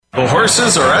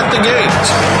horses are at the gate.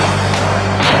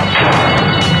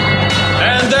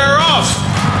 And they're off!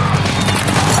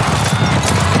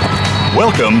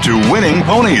 Welcome to Winning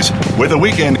Ponies. With a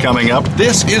weekend coming up,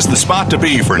 this is the spot to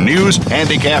be for news,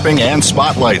 handicapping, and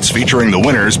spotlights featuring the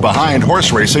winners behind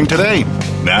horse racing today.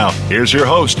 Now, here's your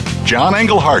host, John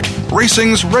Englehart,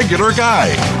 racing's regular guy.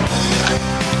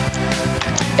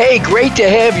 Hey, great to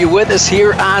have you with us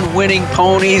here on Winning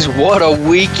Ponies. What a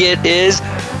week it is.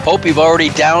 Hope you've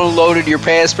already downloaded your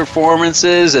past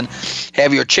performances and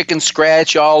have your chicken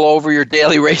scratch all over your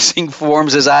daily racing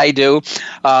forms as I do.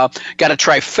 Got a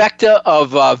trifecta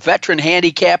of veteran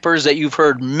handicappers that you've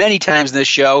heard many times in this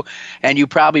show, and you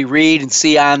probably read and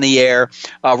see on the air.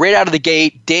 Right out of the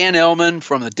gate, Dan Illman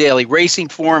from the Daily Racing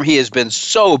Form. He has been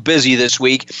so busy this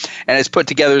week and has put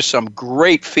together some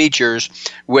great features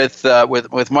with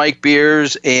Mike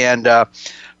Beers and,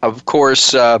 of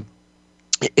course,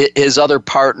 his other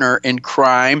partner in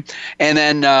crime. And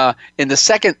then in the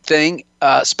second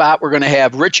spot, we're going to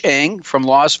have Rich Eng from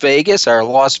Las Vegas, our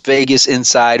Las Vegas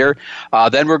insider.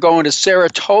 Then we're going to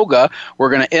Saratoga.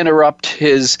 We're going to interrupt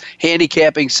his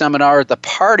handicapping seminar at the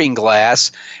Parting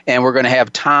Glass, and we're going to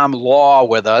have Tom Law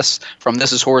with us from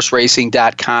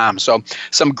thisishorseracing.com. So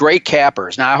some great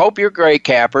cappers. Now, I hope you're great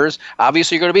cappers.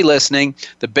 Obviously, you're going to be listening.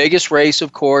 The biggest race,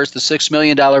 of course, the $6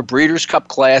 million Breeders' Cup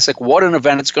Classic. What an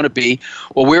event it's going to be.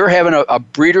 Well, we're having a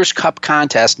Breeders' Cup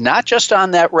contest, not just on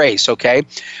that race, okay?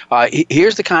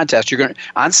 Here's the contest.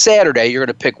 On Saturday, you're going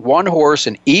to pick one horse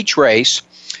in each race,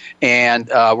 and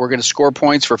we're going to score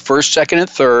points for first, second, and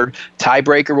third.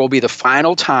 Tiebreaker will be the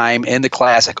final time in the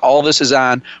Classic. All this is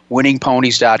on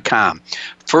winningponies.com.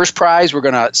 First prize, we're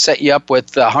going to set you up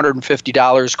with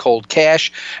 $150 cold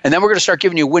cash, and then we're going to start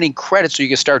giving you winning credits so you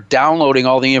can start downloading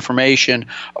all the information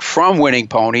from Winning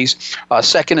Ponies.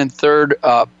 Second and third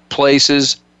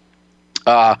places,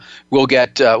 we'll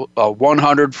get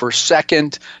 100 for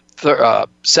second,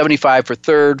 75 for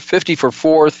third, 50 for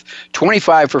fourth,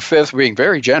 25 for fifth, being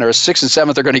very generous. Sixth and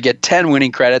seventh are going to get 10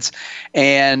 winning credits.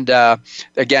 And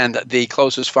again, the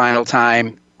closest final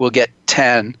time will get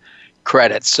 10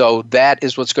 credits. So that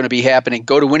is what's going to be happening.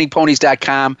 Go to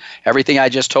winningponies.com. Everything I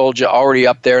just told you already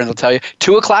up there, and they'll tell you.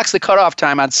 2 o'clock's the cutoff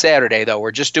time on Saturday, though.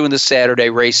 We're just doing the Saturday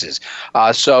races.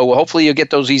 So hopefully you'll get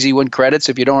those easy win credits.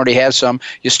 If you don't already have some,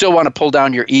 you still want to pull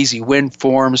down your easy win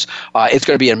forms. It's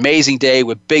going to be an amazing day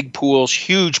with big pools,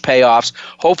 huge payoffs.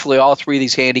 Hopefully all three of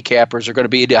these handicappers are going to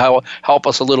be to help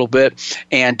us a little bit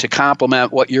and to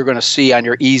complement what you're going to see on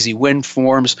your easy win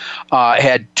forms.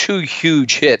 Had 2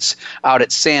 huge hits out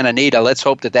at Santa Anita. Let's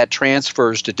hope that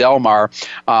transfers to Del Mar.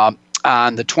 On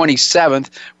the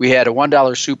 27th, we had a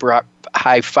 $1 super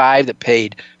high five that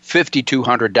paid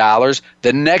 $5,200.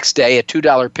 The next day, a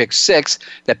 $2 pick six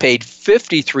that paid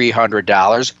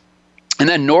 $5,300. And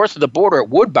then north of the border at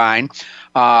Woodbine,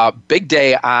 big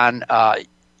day on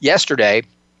yesterday.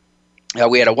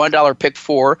 We had a $1 pick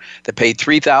 4 that paid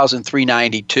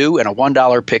 $3,392 and a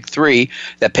 $1 pick 3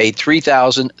 that paid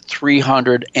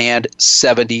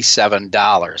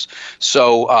 $3,377.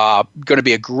 So going to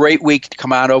be a great week to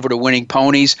come on over to Winning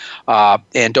Ponies.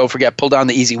 And don't forget, pull down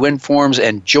the easy win forms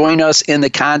and join us in the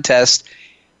contest.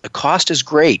 The cost is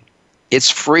great. It's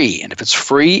free, and if it's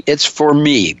free, it's for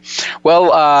me.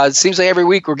 Well, it seems like every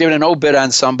week we're giving an obit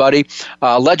on somebody.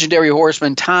 Legendary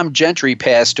horseman Tom Gentry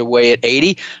passed away at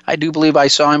 80. I do believe I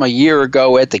saw him a year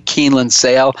ago at the Keeneland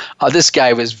sale. This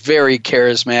guy was very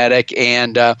charismatic,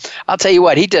 and I'll tell you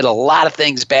what, he did a lot of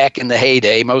things back in the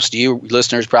heyday. Most of you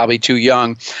listeners probably too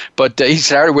young, but he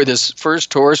started with his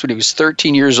first horse when he was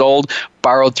 13 years old,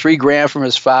 borrowed $3,000 from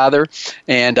his father,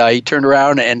 and he turned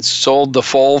around and sold the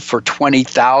foal for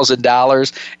 $20,000,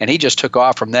 and he just took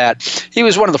off from that. He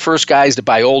was one of the first guys to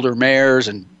buy older mares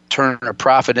and turn a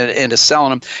profit into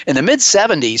selling them. In the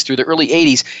mid-'70s through the early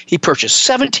 '80s, he purchased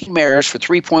 17 mares for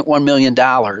 $3.1 million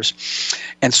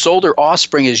and sold their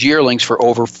offspring as yearlings for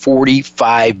over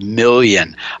 $45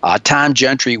 million. Tom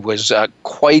Gentry was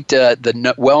quite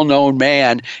the well-known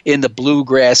man in the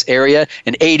bluegrass area.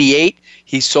 In '88,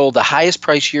 he sold the highest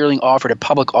price yearling offered at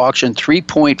public auction,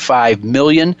 $3.5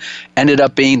 million, ended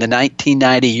up being the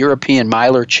 1990 European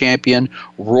Miler champion,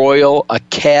 Royal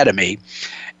Academy.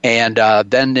 And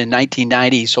then in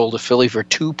 1990, he sold a filly for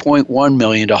 $2.1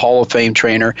 million to Hall of Fame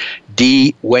trainer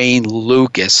D. Wayne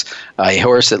Lucas, a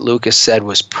horse that Lucas said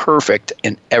was perfect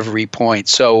in every point.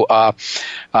 So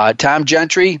Tom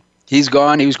Gentry, he's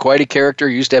gone. He was quite a character.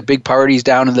 He used to have big parties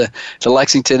down in the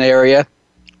Lexington area.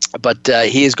 But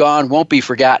he is gone, won't be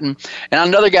forgotten. And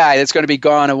another guy that's going to be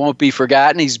gone and won't be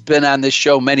forgotten, he's been on this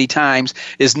show many times,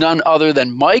 is none other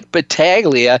than Mike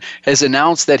Battaglia has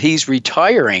announced that he's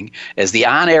retiring as the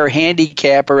on-air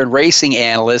handicapper and racing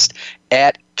analyst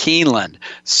at Keeneland.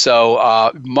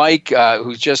 So Mike,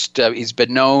 who's just he's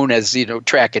been known as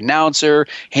track announcer,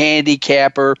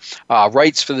 handicapper,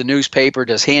 writes for the newspaper,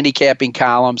 does handicapping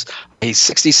columns. He's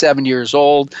 67 years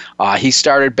old. He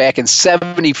started back in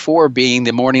 '74 being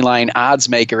the morning line odds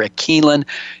maker at Keeneland.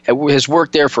 Has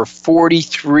worked there for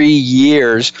 43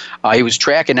 years. He was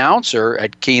track announcer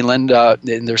at Keeneland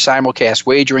in their simulcast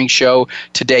wagering show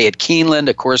Today at Keeneland.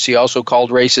 Of course, he also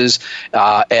called races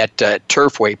at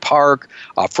Turfway Park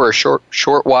for a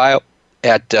short while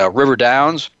at River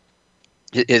Downs.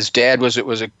 His dad was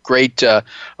a great a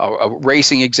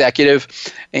racing executive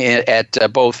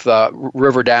at both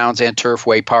River Downs and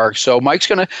Turfway Park. So Mike's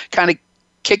going to kind of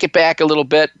kick it back a little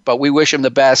bit, but we wish him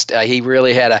the best. He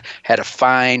really had a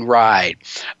fine ride.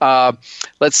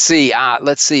 Let's see.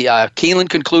 Keeneland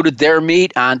concluded their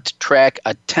meet on track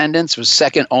attendance was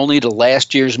second only to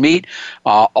last year's meet,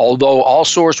 although all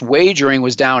source wagering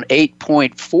was down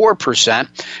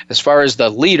 8.4%. As far as the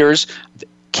leaders,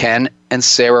 Ken and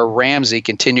Sarah Ramsey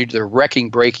continued their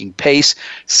wrecking-breaking pace,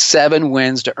 7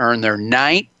 wins to earn their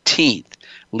 19th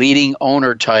leading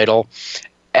owner title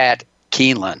at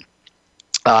Keeneland.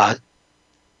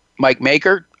 Mike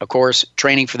Maker, of course,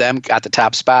 training for them, got the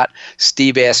top spot.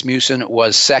 Steve Asmussen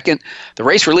was second. The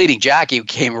race for leading jockey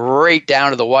came right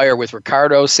down to the wire with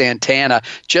Ricardo Santana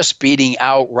just beating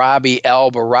out Robbie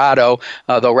Alvarado,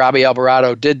 though Robbie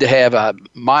Alvarado did have a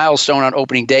milestone on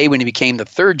opening day when he became the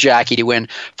third jockey to win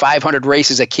 500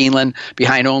 races at Keeneland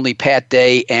behind only Pat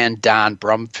Day and Don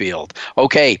Brumfield.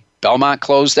 Okay, Belmont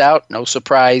closed out. No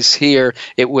surprise here.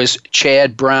 It was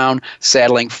Chad Brown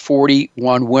saddling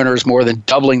 41 winners, more than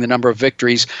doubling the number of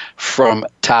victories from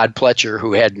Todd Pletcher,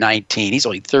 who had 19. He's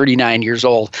only 39 years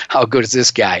old. How good is this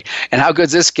guy? And how good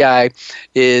is this guy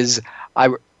is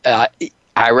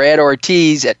Irad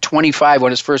Ortiz at 25 won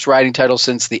his first riding title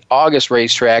since the August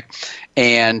racetrack,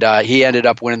 and he ended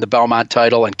up winning the Belmont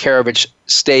title, and Karavich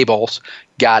Stables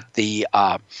got the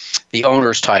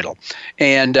owner's title.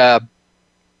 And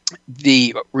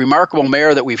the remarkable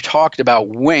mare that we've talked about,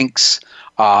 Winx,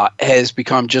 has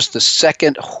become just the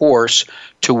second horse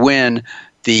to win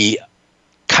the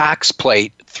Cox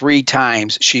Plate 3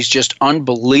 times. She's just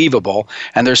unbelievable,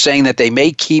 and they're saying that they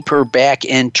may keep her back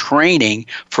in training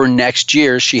for next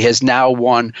year. She has now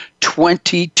won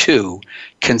 22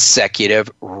 consecutive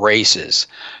races.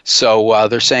 So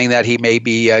they're saying that he may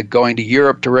be going to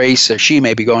Europe to race, or she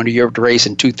may be going to Europe to race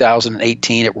in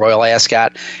 2018 at Royal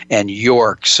Ascot and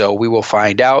York. So we will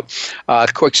find out.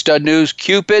 Quick stud news,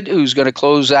 Cupid, who's going to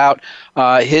close out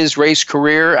his race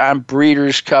career on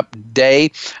Breeders' Cup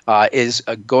Day, is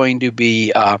going to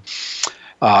be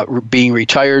being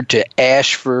retired to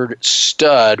Ashford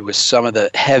Stud with some of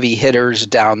the heavy hitters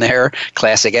down there.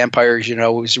 Classic Empire, as you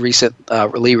know, was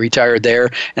recently retired there,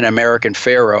 and American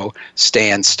Pharoah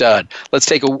Stan Stud. Let's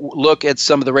take a look at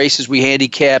some of the races we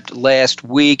handicapped last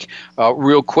week.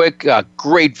 Real quick,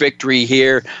 great victory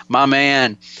here. My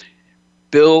man,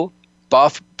 Bill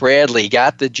Buff Bradley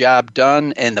got the job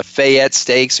done in the Fayette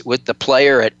Stakes with the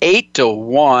player at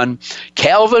 8-1.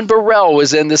 Calvin Burrell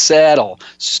was in the saddle,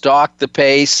 stalked the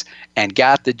pace, and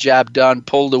got the job done,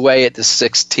 pulled away at the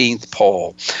 16th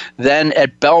pole. Then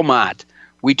at Belmont,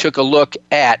 we took a look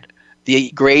at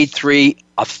the Grade 3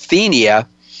 Athenia,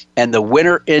 and the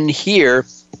winner in here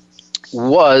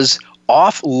was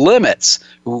Off Limits,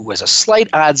 who was a slight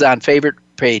odds-on favorite,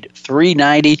 paid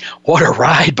 $390. What a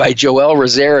ride by Joel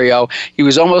Rosario. He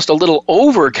was almost a little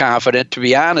overconfident, to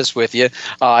be honest with you.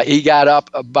 He got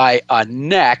up by a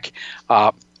neck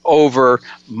over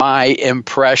my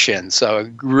impression. So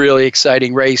a really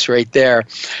exciting race right there.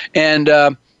 And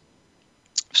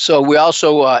so we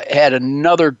also had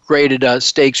another graded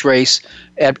stakes race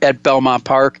at Belmont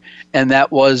Park, and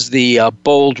that was the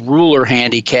Bold Ruler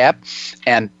Handicap.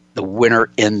 And the winner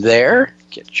in there,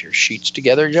 get your sheets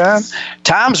together, John.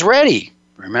 Tom's Ready.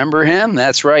 Remember him?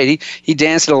 That's right. He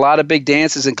danced at a lot of big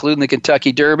dances, including the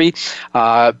Kentucky Derby.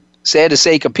 Sad to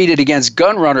say, competed against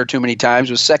Gunrunner too many times,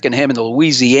 was second to him in the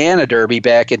Louisiana Derby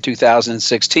back in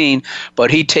 2016, but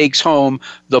he takes home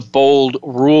the Bold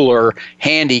Ruler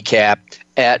Handicap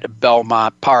at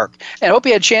Belmont Park. And I hope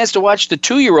you had a chance to watch the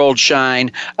 2-year-old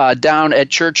shine down at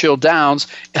Churchill Downs.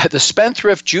 The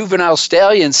Spendthrift Juvenile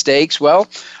Stallion Stakes, well,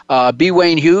 B.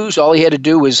 Wayne Hughes, all he had to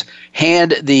do was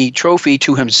hand the trophy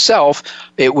to himself.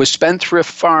 It was Spendthrift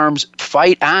Farms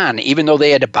Fight On, even though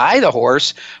they had to buy the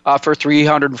horse for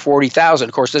 $340,000.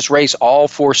 Of course, this race, all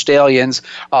 4 stallions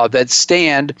that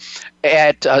stand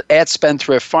at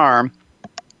Spendthrift Farm.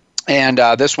 And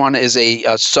this one is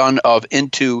a son of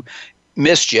Into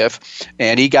Mischief,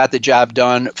 and he got the job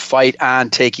done. Fight On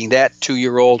taking that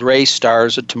 2-year-old race,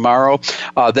 stars tomorrow.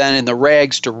 Then in the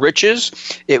Rags to Riches,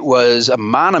 it was a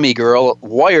Monami Girl,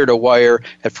 wire to wire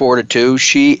at 4-2.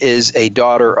 She is a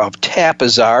daughter of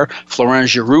Tapazar.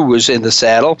 Florence Giroux was in the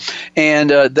saddle. And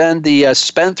then the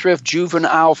Spendthrift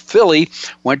Juvenile Filly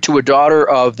went to a daughter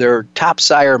of their top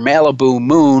sire, Malibu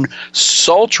Moon,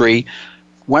 Sultry.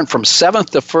 Went from 7th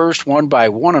to 1st, won by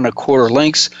 1 1/4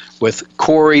 lengths with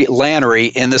Corey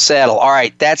Lannery in the saddle. All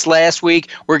right, that's last week.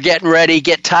 We're getting ready.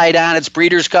 Get tied on. It's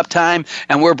Breeders' Cup time,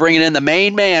 and we're bringing in the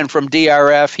main man from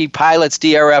DRF. He pilots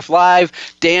DRF Live,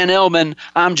 Dan Illman.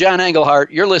 I'm John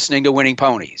Englehart. You're listening to Winning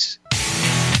Ponies.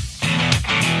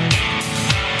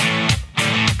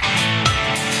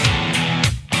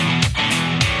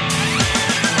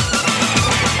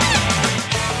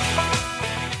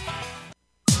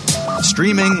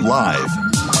 Streaming live,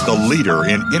 the leader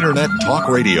in Internet talk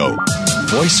radio,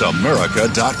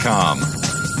 VoiceAmerica.com.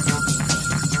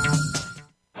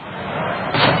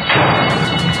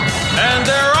 And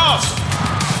they're off.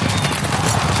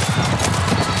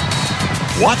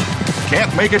 What?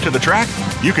 Can't make it to the track?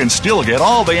 You can still get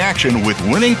all the action with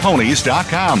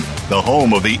WinningPonies.com, the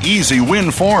home of the easy win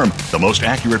form, the most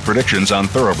accurate predictions on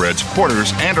thoroughbreds,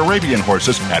 quarters, and Arabian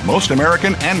horses at most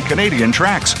American and Canadian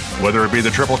tracks. Whether it be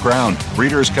the Triple Crown,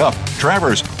 Breeders' Cup,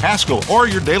 Travers, Haskell, or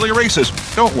your daily races,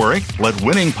 don't worry, let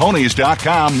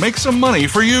WinningPonies.com make some money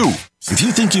for you. If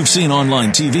you think you've seen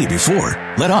online TV before,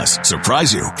 let us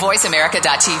surprise you.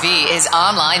 VoiceAmerica.tv is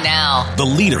online now. The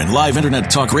leader in live Internet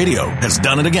talk radio has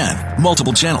done it again.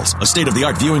 Multiple channels, a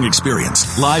state-of-the-art viewing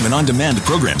experience, live and on-demand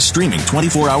programs streaming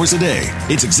 24 hours a day.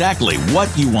 It's exactly what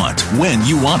you want, when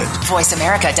you want it.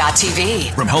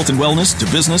 VoiceAmerica.tv. From health and wellness to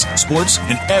business, sports,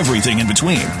 and everything in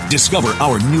between. Discover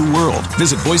our new world.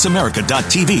 Visit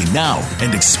VoiceAmerica.tv now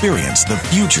and experience the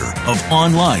future of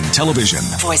online television.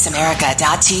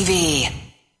 VoiceAmerica.tv.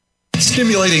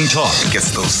 Stimulating talk. It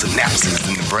gets those synapses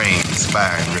in the brain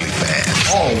firing really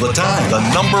fast. All the time. The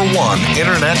 #1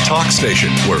 Internet talk station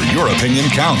where your opinion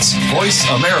counts.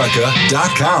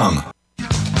 VoiceAmerica.com.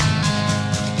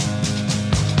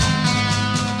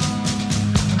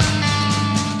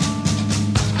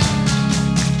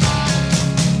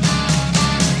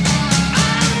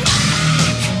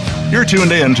 You're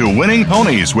tuned in to Winning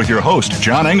Ponies with your host,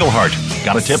 John Englehart.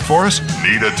 Got a tip for us?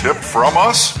 Need a tip from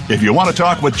us? If you want to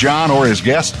talk with John or his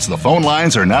guests, the phone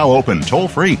lines are now open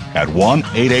toll-free at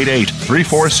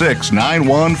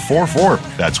 1-888-346-9144.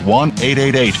 That's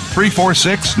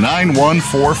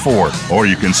 1-888-346-9144. Or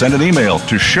you can send an email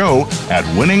to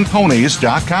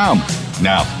show@winningponies.com.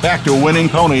 Now, back to Winning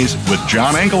Ponies with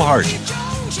John Englehart.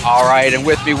 All right, and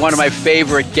with me, one of my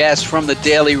favorite guests from the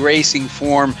Daily Racing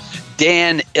Form,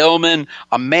 Dan Illman,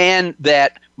 a man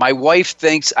that my wife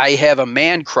thinks I have a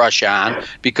man crush on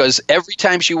because every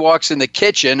time she walks in the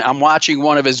kitchen, I'm watching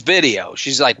one of his videos.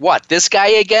 She's like, what, this guy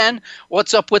again?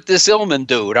 What's up with this Illman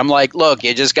dude? I'm like, look,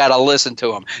 you just got to listen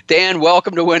to him. Dan,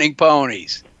 welcome to Winning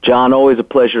Ponies. John, always a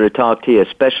pleasure to talk to you,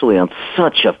 especially on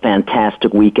such a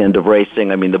fantastic weekend of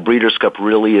racing. I mean, the Breeders' Cup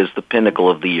really is the pinnacle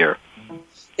of the year.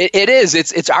 It is.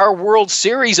 It's our World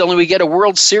Series, only we get a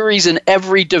World Series in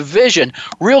every division.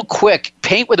 Real quick,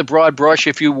 paint with a broad brush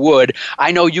if you would.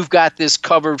 I know you've got this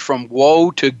covered from woe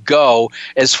to go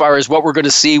as far as what we're going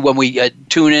to see when we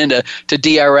tune in to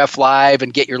DRF Live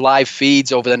and get your live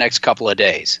feeds over the next couple of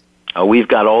days. We've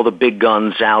got all the big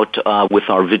guns out with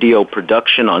our video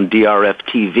production on DRF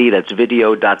TV. That's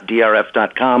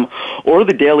video.drf.com or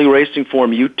the Daily Racing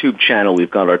Form YouTube channel. We've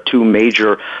got our two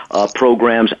major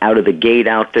programs out of the gate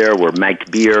out there where Mike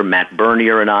Beer, Matt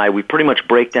Bernier, and I, we pretty much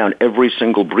break down every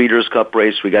single Breeders' Cup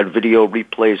race. We got video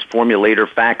replays, formulator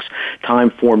facts, time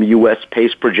form U.S.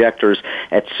 pace projectors,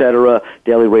 etc.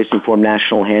 Daily Racing Form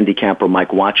national handicapper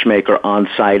Mike Watchmaker on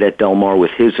site at Del Mar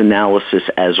with his analysis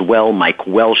as well. Mike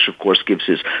Welsh, of course, gives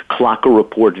his Clocker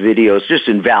Report videos, just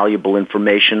invaluable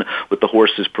information with the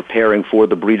horses preparing for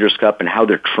the Breeders' Cup and how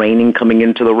they're training coming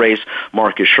into the race.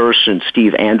 Marcus Hirsch and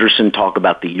Steve Anderson talk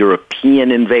about the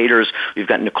European invaders. We've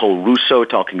got Nicole Russo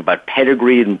talking about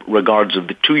pedigree in regards of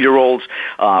the 2-year-olds.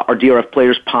 Our DRF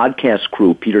Players podcast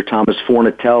crew, Peter Thomas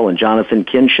Fornatel and Jonathan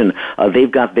Kinchin,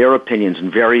 they've got their opinions in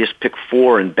various pick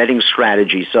 4 and betting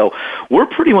strategies. So we're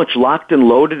pretty much locked and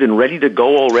loaded and ready to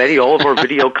go already. All of our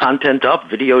video content up,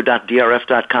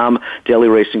 video.drf.com, Daily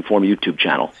Racing Form YouTube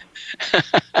channel.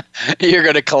 You're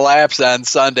going to collapse on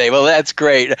Sunday. Well, that's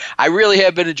great. I really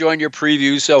have been enjoying your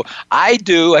previews. So I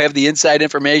have the inside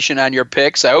information on your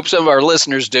picks. I hope some of our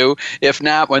listeners do. If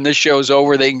not, when this show's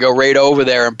over, they can go right over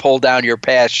there and pull down your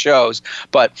past shows.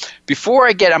 But before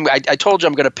I told you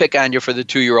I'm going to pick on you for the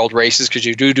 2-year-old races because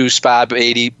you do Spa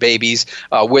Babies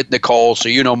with Nicole, so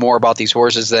you know more about these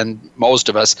horses than most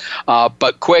of us.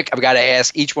 But quick, I've got to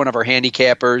ask each one of our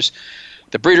handicappers,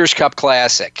 the Breeders' Cup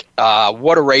Classic,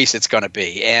 what a race it's going to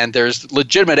be. And there's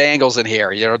legitimate angles in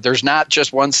here. You know, there's not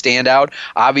just one standout.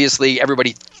 Obviously,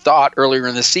 everybody thought earlier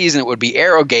in the season it would be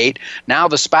Arrogate. Now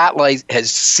the spotlight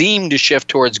has seemed to shift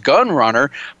towards Gunrunner.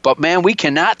 But, man, we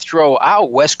cannot throw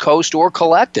out West Coast or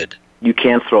Collected. You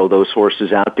can't throw those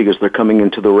horses out because they're coming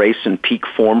into the race in peak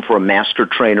form for a master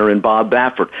trainer in Bob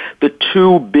Baffert. The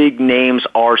 2 big names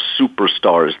are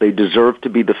superstars. They deserve to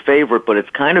be the favorite, but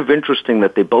it's kind of interesting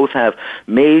that they both have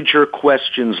major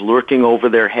questions lurking over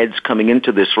their heads coming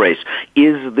into this race.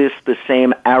 Is this the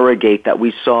same Arrogate that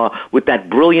we saw with that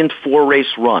brilliant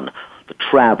 4-race run? The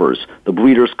Travers, the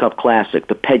Breeders' Cup Classic,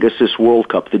 the Pegasus World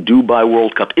Cup, the Dubai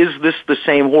World Cup. Is this the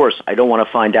same horse? I don't want to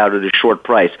find out at a short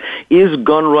price. Is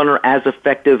Gunrunner as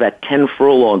effective at 10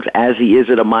 furlongs as he is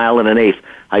at 1 1/8 miles?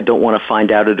 I don't want to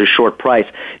find out at a short price.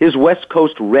 Is West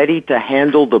Coast ready to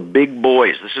handle the big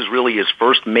boys? This is really his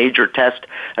first major test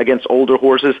against older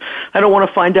horses. I don't want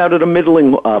to find out at a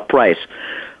middling price.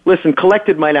 Listen,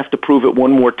 Collected might have to prove it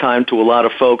one more time to a lot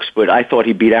of folks, but I thought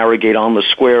he beat Arrogate on the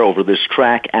square over this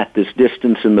track at this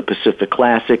distance in the Pacific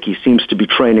Classic. He seems to be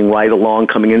training right along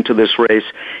coming into this race.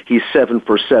 He's 7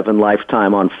 for 7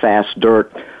 lifetime on fast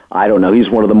dirt. I don't know. He's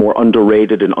one of the more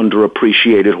underrated and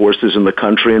underappreciated horses in the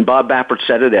country. And Bob Baffert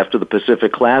said it after the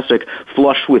Pacific Classic,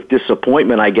 flushed with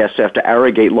disappointment, I guess, after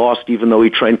Arrogate lost, even though he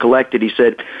trained Collected. He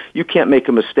said, you can't make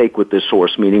a mistake with this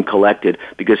horse, meaning Collected,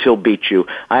 because he'll beat you.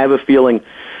 I have a feeling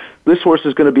this horse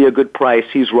is going to be a good price.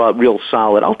 He's real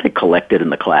solid. I'll take Collected in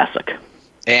the Classic.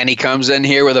 And he comes in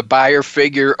here with a buyer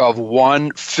figure of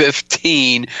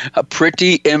 115, a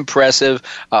pretty impressive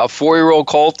 4-year-old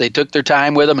colt. They took their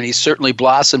time with him, and he certainly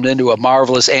blossomed into a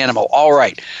marvelous animal. All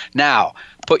right, now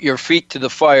put your feet to the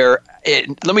fire.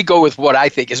 Let me go with what I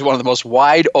think is one of the most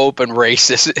wide-open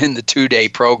races in the 2-day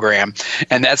program,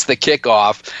 and that's the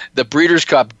kickoff, the Breeders'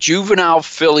 Cup Juvenile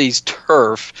Fillies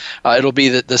Turf. It'll be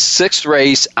the 6th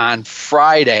race on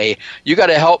Friday. You got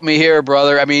to help me here,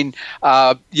 brother. I mean,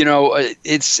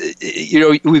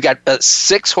 we've got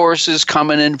 6 horses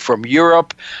coming in from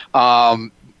Europe.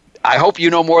 I hope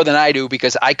you know more than I do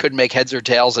because I couldn't make heads or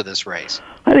tails of this race.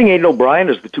 I think Aidan O'Brien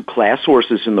is the 2 class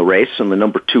horses in the race, and the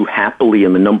number 2 Happily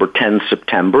and the number 10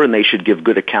 September, and they should give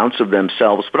good accounts of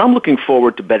themselves. But I'm looking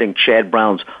forward to betting Chad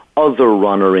Brown's other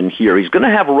runner in here. He's going to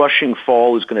have a rushing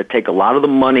fall who's going to take a lot of the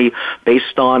money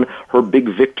based on her big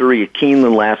victory at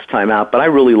Keeneland last time out, but I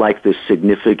really like this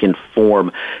Significant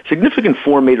Form. Significant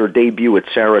Form made her debut at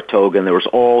Saratoga, and there was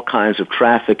all kinds of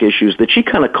traffic issues that she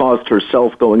kind of caused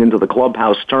herself going into the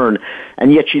clubhouse turn,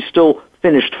 and yet she still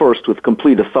finished first with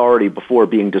complete authority before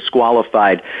being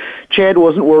disqualified. Chad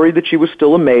wasn't worried that she was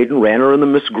still a maiden, ran her in the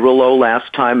Miss Grillo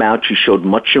last time out. She showed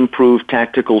much improved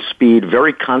tactical speed,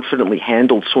 very confidently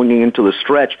handled swinging into the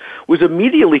stretch, was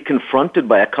immediately confronted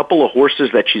by a couple of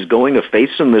horses that she's going to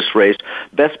face in this race,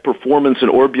 Best Performance and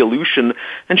Orbulution,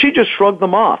 and she just shrugged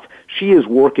them off. She is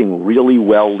working really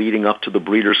well leading up to the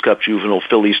Breeders' Cup Juvenile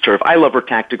Fillies Turf. I love her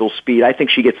tactical speed. I think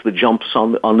she gets the jumps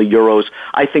on the Euros.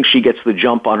 I think she gets the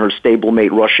jump on her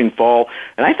stablemate Rushing Fall,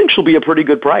 and I think she'll be a pretty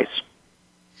good price.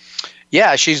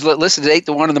 Yeah, she's listed at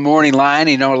 8-1 in the morning line.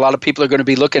 You know, a lot of people are going to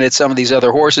be looking at some of these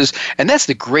other horses, and that's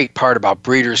the great part about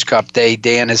Breeders' Cup Day,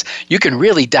 Dan, is you can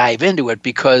really dive into it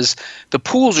because the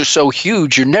pools are so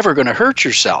huge, you're never going to hurt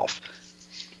yourself.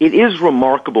 it is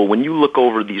remarkable when you look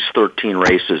over these 13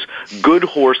 races. Good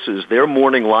horses, their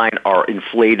morning line are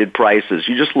inflated prices.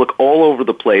 You just look all over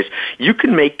the place. You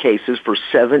can make cases for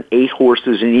 7, 8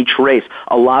 horses in each race.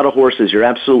 A lot of horses, you're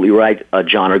absolutely right,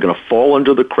 John, are going to fall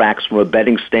under the cracks from a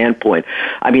betting standpoint.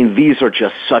 I mean, these are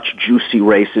just such juicy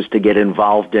races to get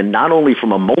involved in, not only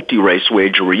from a multi-race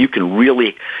wager where you can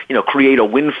really, create a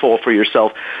windfall for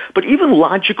yourself, but even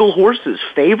logical horses,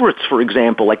 favorites, for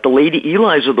example, like the Lady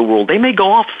Eli's of the world, they may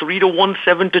go off 3-1,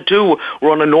 7-2,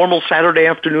 or on a normal Saturday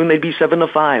afternoon, they'd be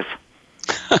 7-5.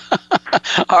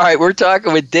 All right, we're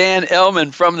talking with Dan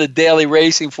Illman from the Daily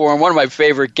Racing Forum, one of my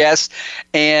favorite guests,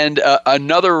 and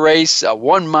another race,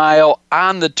 1 mile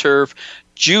on the turf,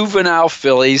 juvenile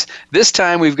fillies. This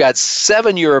time we've got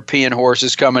 7 European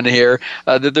horses coming here.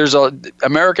 There's a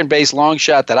American-based long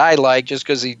shot that I like just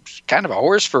because he's kind of a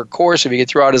horse for a course if he could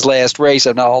throw out his last race,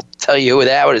 and I'll tell you who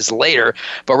that is later.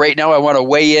 But right now I want to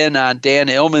weigh in on Dan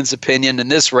Illman's opinion in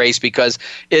this race because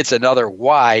it's another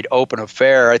wide open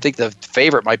affair. I think the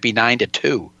favorite might be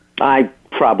 9-2. I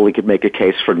probably could make a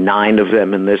case for 9 of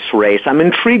them in this race. I'm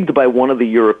intrigued by one of the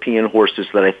European horses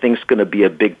that I think is going to be a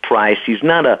big price. He's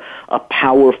not a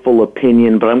powerful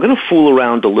opinion, but I'm going to fool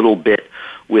around a little bit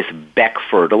with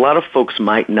Beckford. A lot of folks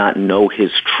might not know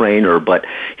his trainer, but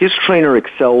his trainer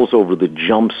excels over the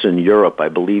jumps in Europe. I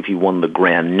believe he won the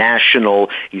Grand National.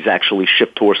 He's actually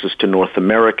shipped horses to North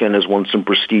America and has won some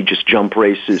prestigious jump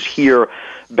races here.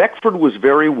 Beckford was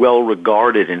very well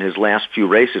regarded in his last few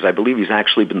races. I believe he's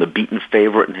actually been the beaten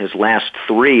favorite in his last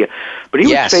 3. But he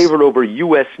was favored over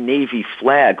U.S. Navy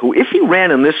Flag, who, if he ran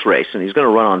in this race, and he's going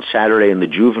to run on Saturday in the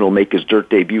Juvenile, make his dirt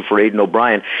debut for Aidan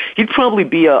O'Brien, he'd probably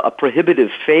be a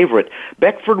prohibitive favorite.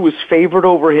 Beckford was favored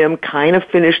over him, kind of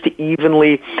finished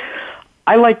evenly.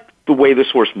 I like the way this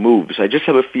horse moves. I just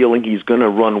have a feeling he's going to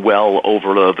run well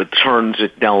over the turns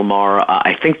at Del Mar.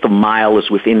 I think the mile is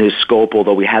within his scope,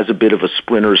 although he has a bit of a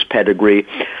sprinter's pedigree.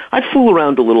 I'd fool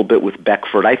around a little bit with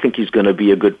Beckford. I think he's going to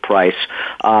be a good price.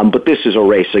 But this is a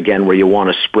race, again, where you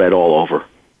want to spread all over.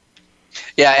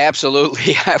 Yeah,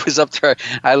 absolutely. I was up there.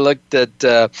 I looked at,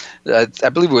 I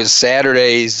believe it was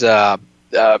Saturday's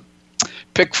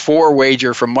pick 4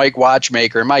 wager from Mike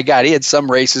Watchmaker. And my God, he had some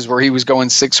races where he was going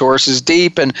 6 horses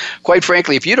deep. And quite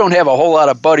frankly, if you don't have a whole lot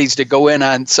of buddies to go in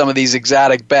on some of these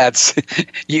exotic bets,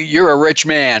 you're a rich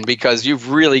man because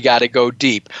you've really got to go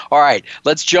deep. All right,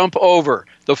 let's jump over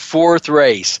the 4th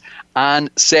race. On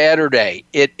Saturday,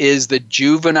 it is the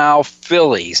juvenile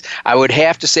fillies. I would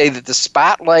have to say that the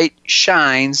spotlight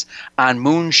shines on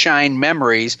Moonshine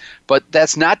Memories, but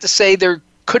that's not to say there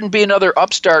couldn't be another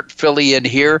upstart filly in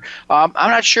here. I'm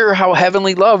not sure how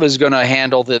Heavenly Love is going to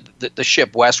handle the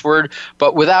ship westward,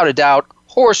 but without a doubt,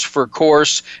 horse for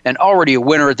course, and already a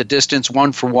winner at the distance,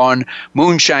 1-for-1.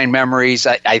 Moonshine Memories,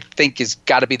 I think, has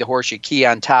got to be the horse you key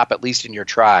on top, at least in your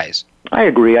tries. I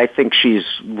agree. I think she's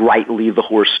rightly the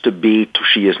horse to beat.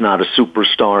 She is not a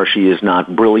superstar. She is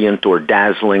not brilliant or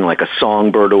dazzling like a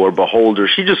Songbird or Beholder.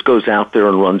 She just goes out there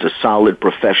and runs a solid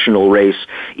professional race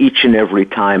each and every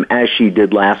time, as she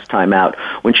did last time out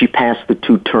when she passed the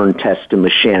 2-turn test in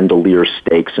the Chandelier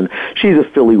Stakes. And she's a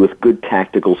filly with good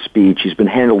tactical speed. She's been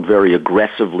handled very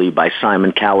aggressively by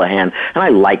Simon Callahan, and I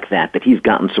like that he's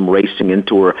gotten some racing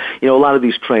into her. A lot of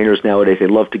these trainers nowadays, they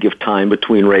love to give time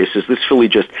between races. This filly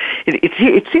just...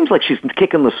 It seems like she's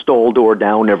kicking the stall door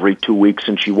down every 2 weeks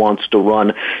and she wants to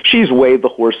run. She's way the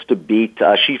horse to beat.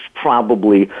 She's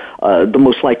probably the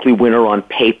most likely winner on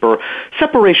paper.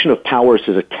 Separation of Powers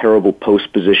is a terrible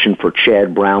post position for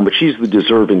Chad Brown, but she's the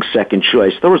deserving second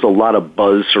choice. There was a lot of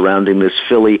buzz surrounding this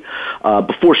filly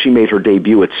before she made her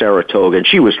debut at Saratoga, and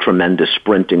she was tremendous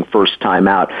sprinting first time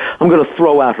out. I'm going to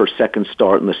throw out her second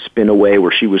start in the Spinaway,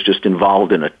 where she was just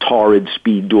involved in a torrid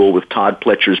speed duel with Todd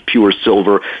Pletcher's Pure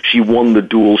Silver. She won the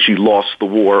duel, she lost the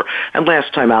war, and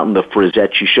last time out in the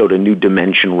Frisette, she showed a new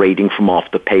dimension rating from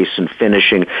off the pace and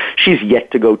finishing. She's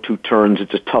yet to go 2 turns.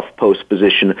 It's a tough post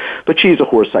position, but she's a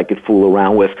horse I could fool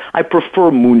around with. I prefer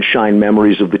Moonshine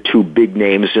Memories of the 2 big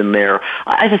names in there.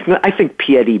 I think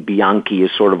Piedi Bianchi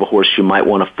is sort of a horse you might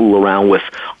want to fool around with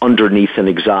underneath in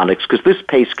exotics, because this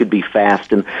pace could be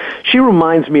fast, and she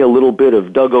reminds me a little bit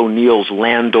of Doug O'Neill's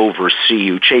Landover Sea,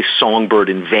 who chased Songbird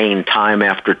in vain time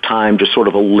after time, just sort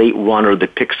of a late runner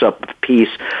that picks up the piece.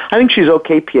 I think she's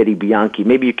okay, Piedi Bianchi.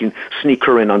 Maybe you can sneak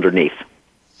her in underneath.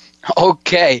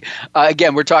 Okay.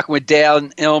 Again, we're talking with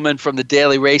Dan Illman from the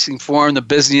Daily Racing Forum, the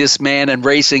businessman and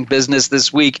racing business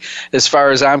this week, as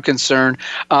far as I'm concerned.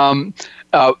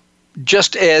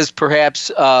 Just as perhaps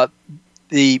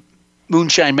the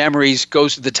Moonshine Memories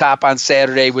goes to the top on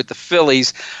Saturday with the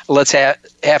fillies. Let's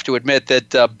have to admit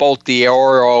that Bolt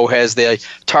D'Oro has the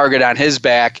target on his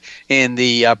back in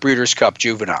the Breeders' Cup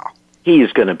Juvenile. He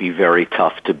is going to be very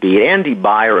tough to beat. Andy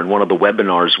Beyer, in one of the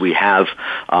webinars we have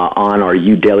on our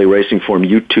Daily Racing Form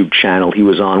YouTube channel, he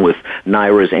was on with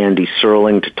Naira's Andy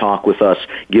Serling to talk with us,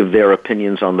 give their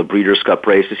opinions on the Breeders' Cup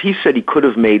races. He said he could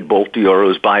have made Bolt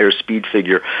D'Oro's Beyer speed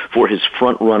figure for his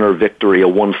front-runner victory a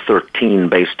 1:13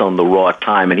 based on the raw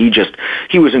time, and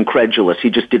he was incredulous. He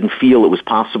just didn't feel it was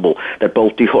possible that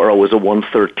Bolt D'Oro was a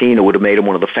 1:13. It would have made him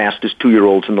one of the fastest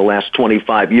 2-year-olds in the last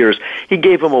 25 years. He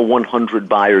gave him a 100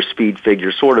 Beyer speed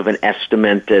figure, sort of an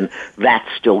estimate, and that's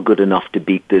still good enough to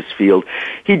beat this field.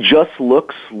 He just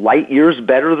looks light years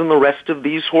better than the rest of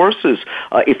these horses.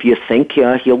 If you think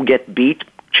he'll get beat,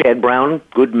 Chad Brown,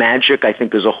 Good Magic, I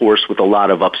think is a horse with a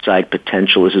lot of upside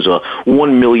potential. This is a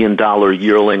 $1 million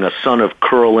yearling, a son of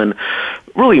Curlin.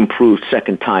 Really improved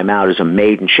second time out as a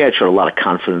maiden. Chad showed a lot of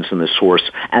confidence in this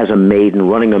horse as a maiden,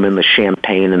 running him in the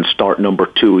Champagne in start number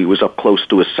 2. He was up close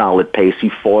to a solid pace. He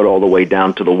fought all the way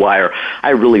down to the wire.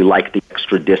 I really like the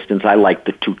extra distance. I like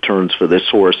the 2 turns for this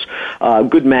horse.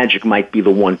 Good Magic might be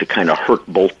the one to kind of hurt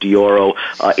Bolt D'Oro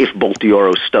if Bolt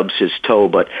D'Oro stubs his toe,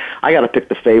 but I got to pick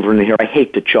the favorite in here. I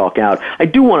hate to chalk out. I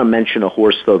do want to mention a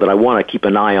horse, though, that I want to keep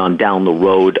an eye on down the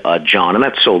road, John, and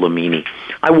that's Solomini.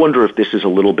 I wonder if this is a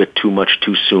little bit too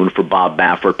soon for Bob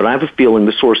Baffert, but I have a feeling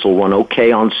this horse will run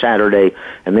okay on Saturday,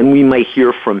 and then we may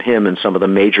hear from him in some of the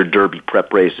major Derby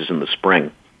prep races in the spring.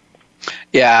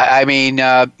 Yeah, I mean,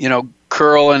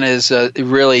 Curlin is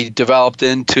really developed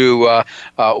into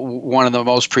one of the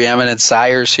most preeminent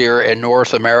sires here in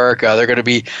North America. They're going to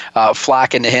be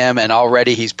flocking to him, and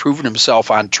already he's proven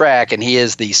himself on track, and he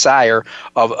is the sire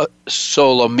of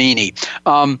Solomini.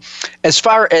 As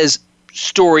far as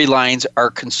storylines are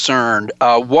concerned,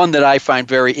 one that I find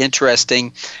very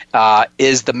interesting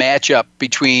is the matchup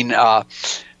between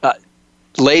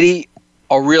Lady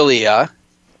Aurelia,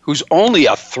 who's only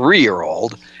a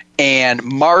 3-year-old, and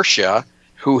Marcia,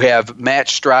 who have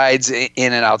matched strides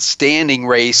in an outstanding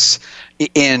race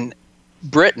in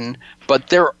Britain, but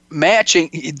they're matching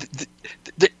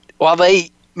while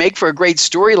they make for a great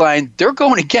storyline, they're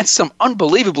going against some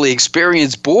unbelievably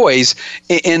experienced boys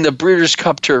in the Breeders'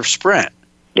 Cup Turf Sprint.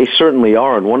 They certainly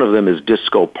are, and one of them is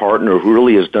Disco Partner, who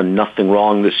really has done nothing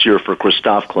wrong this year for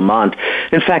Christophe Clement.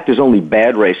 In fact, his only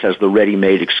bad race has the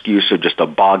ready-made excuse of just a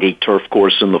boggy turf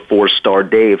course in the 4-star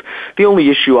Dave. The only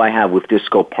issue I have with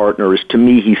Disco Partner is, to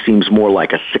me, he seems more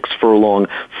like a 6-furlong,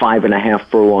 5.5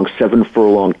 furlong,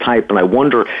 7-furlong type, and I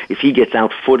wonder if he gets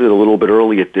outfooted a little bit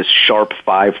early at this sharp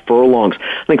 5 furlongs.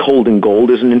 I think Holden Gold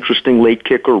is an interesting late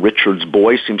kicker. Richard's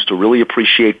Boy seems to really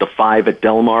appreciate the 5 at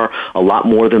Del Mar a lot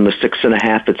more than the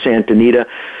 6.5 at Santa Anita.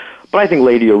 But I think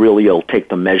Lady Aurelia will take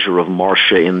the measure of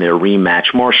Marcia in their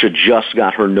rematch. Marcia just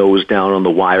got her nose down on the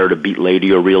wire to beat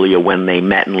Lady Aurelia when they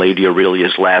met in Lady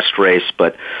Aurelia's last race.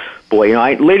 But, boy,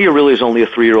 Lady Aurelia is only a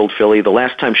 3-year-old filly. The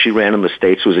last time she ran in the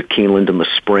States was at Keeneland in the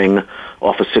spring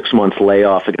off a 6-month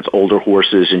layoff against older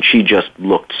horses, and she just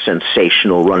looked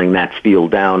sensational running that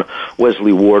field down.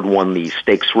 Wesley Ward won the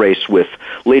stakes race with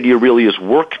Lady Aurelia's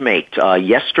workmate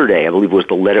yesterday. I believe it was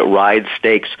the Let It Ride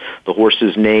Stakes. The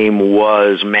horse's name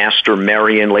was Master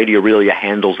Marion. Lady Aurelia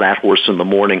handles that horse in the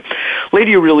morning.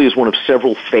 Lady Aurelia is one of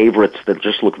several favorites that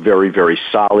just look very, very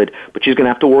solid, but she's going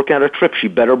to have to work out a trip. She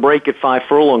better break at 5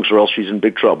 furlongs or else she's in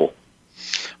big trouble.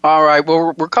 All right,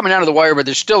 well, we're coming out of the wire, but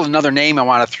there's still another name I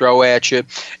want to throw at you,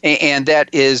 and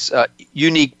that is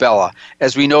Unique Bella.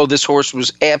 As we know, this horse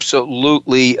was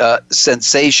absolutely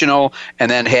sensational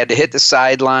and then had to hit the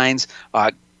sidelines,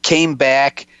 came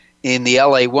back in the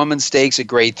LA Women's Stakes at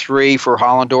Grade 3 for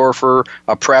Hollendorfer.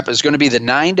 Prep is going to be the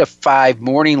 9-5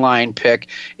 morning line pick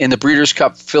in the Breeders'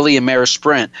 Cup Filly and Mare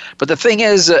Sprint. But the thing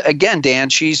is, again, Dan,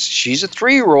 she's a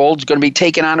 3-year-old, going to be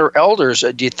taking on her elders.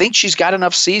 Do you think she's got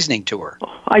enough seasoning to her?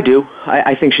 I do.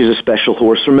 I think she's a special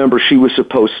horse. Remember, she was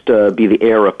supposed to be the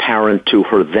heir apparent to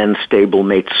her then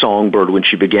stablemate Songbird when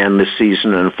she began this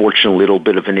season, and unfortunately a little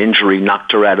bit of an injury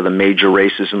knocked her out of the major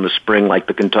races in the spring, like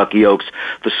the Kentucky Oaks,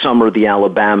 the summer, the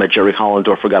Alabama. Jerry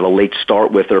Hollendorfer got a late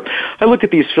start with her. I look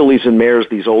at these fillies and mares,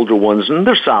 these older ones, and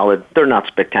they're solid. They're not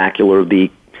spectacular. The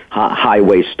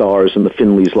Highway Stars and the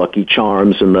Finley's Lucky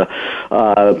Charms and the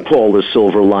Paula's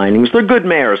Silver Linings. They're good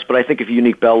mares, but I think if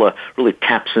Unique Bella really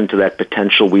taps into that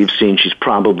potential we've seen, she's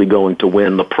probably going to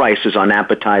win. The price is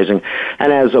unappetizing,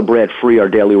 and as Brad Free, our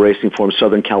Daily Racing Form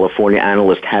Southern California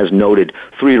analyst, has noted,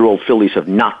 3-year-old fillies have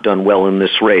not done well in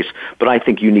this race, but I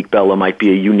think Unique Bella might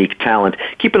be a unique talent.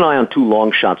 Keep an eye on 2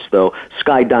 long shots, though.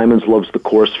 Sky Diamonds loves the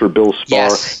course for Bill Spar.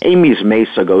 Yes. Amy's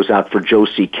Mesa goes out for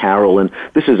Josie Carroll, and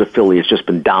this is a filly that's just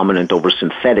been dominant over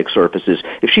synthetic surfaces.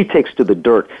 If she takes to the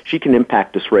dirt, she can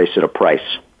impact this race at a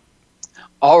price.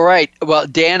 All right. Well,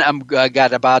 Dan, I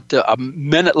got about a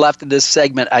minute left in this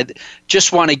segment. I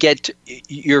just want to get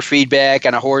your feedback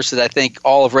on a horse that I think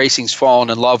all of racing's fallen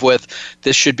in love with.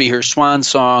 This should be her swan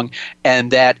song,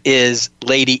 and that is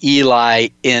Lady Eli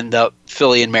in the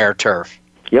filly and mare turf.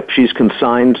 Yep, she's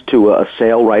consigned to a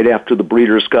sale right after the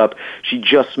Breeders' Cup. She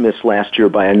just missed last year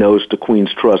by a nose to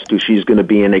Queen's Trust, who she's going to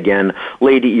be in again.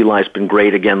 Lady Eli's been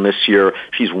great again this year.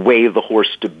 She's way the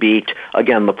horse to beat.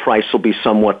 Again, the price will be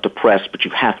somewhat depressed, but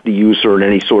you have to use her in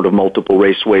any sort of multiple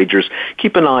race wagers.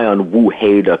 Keep an eye on Wu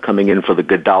Heda coming in for the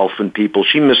Godolphin people.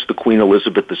 She missed the Queen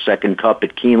Elizabeth II Cup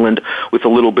at Keeneland with a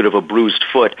little bit of a bruised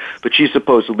foot, but she's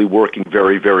supposedly working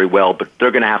very, very well. But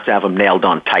they're going to have them nailed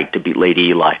on tight to beat Lady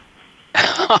Eli.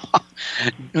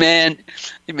 Man,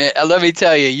 let me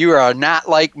tell you, you are not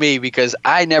like me, because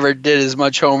I never did as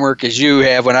much homework as you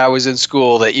have when I was in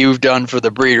school that you've done for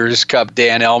the Breeders' Cup,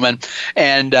 Dan Ellman.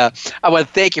 And I want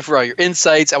to thank you for all your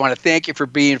insights. I want to thank you for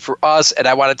being for us. And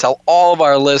I want to tell all of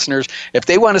our listeners, if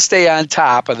they want to stay on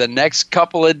top of the next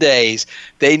couple of days,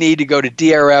 they need to go to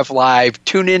DRF Live,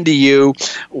 tune into you,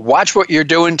 watch what you're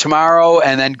doing tomorrow,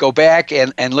 and then go back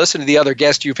and listen to the other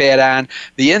guests you've had on.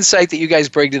 The insight that you guys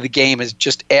bring to the game is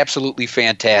just absolutely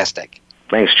fantastic.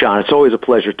 Thanks, John. It's always a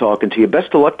pleasure talking to you.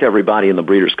 Best of luck to everybody in the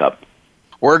Breeders' Cup.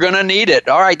 We're going to need it.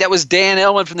 All right, that was Dan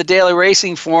Ellman from the Daily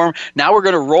Racing Form. Now we're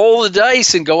going to roll the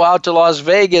dice and go out to Las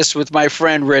Vegas with my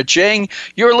friend Rich Ing.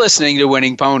 You're listening to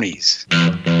Winning Ponies.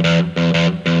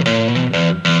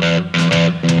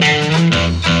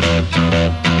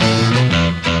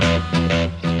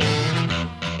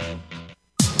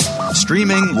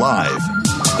 Streaming live,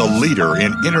 the leader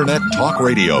in Internet talk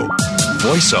radio,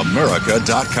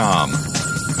 VoiceAmerica.com.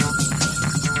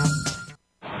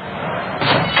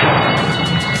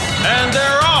 And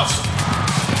they're off.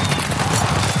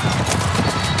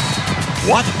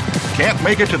 What? Can't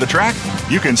make it to the track?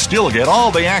 You can still get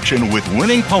all the action with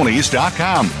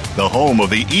WinningPonies.com, the home of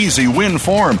the easy win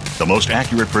form, the most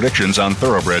accurate predictions on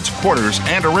thoroughbreds, quarters,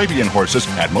 and Arabian horses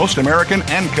at most American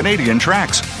and Canadian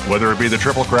tracks. Whether it be the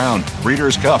Triple Crown,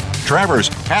 Breeders' Cup, Travers,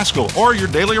 Haskell, or your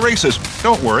daily races,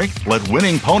 don't worry. Let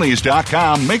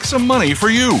WinningPonies.com make some money for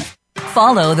you.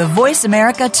 Follow the Voice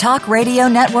America Talk Radio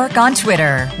Network on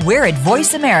Twitter. We're at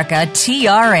Voice America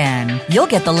TRN. You'll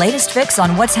get the latest fix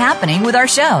on what's happening with our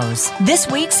shows, this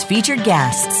week's featured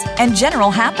guests, and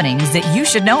general happenings that you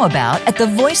should know about at the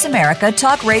Voice America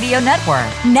Talk Radio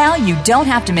Network. Now you don't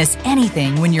have to miss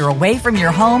anything when you're away from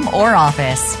your home or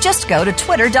office. Just go to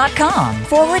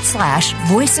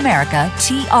twitter.com/Voice America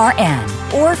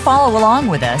TRN or follow along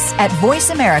with us at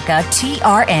Voice America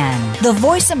TRN, the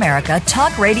Voice America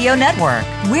Talk Radio Network.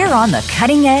 We're on the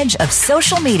cutting edge of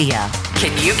social media.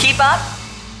 Can you keep up?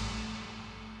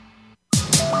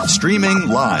 Streaming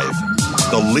live,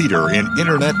 the leader in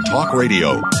Internet talk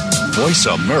radio,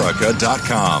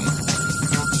 VoiceAmerica.com.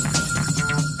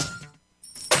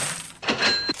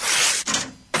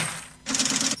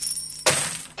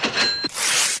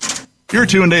 You're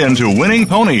tuned in to Winning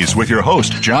Ponies with your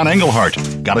host, John Englehart.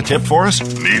 Got a tip for us?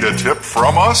 Need a tip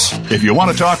from us? If you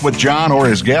want to talk with John or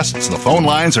his guests, the phone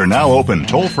lines are now open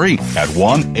toll-free at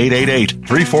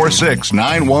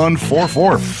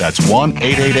 1-888-346-9144. That's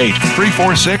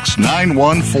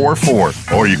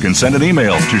 1-888-346-9144. Or you can send an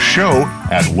email to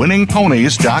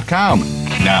show@winningponies.com.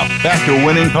 Now, back to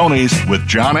Winning Ponies with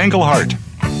John Englehart.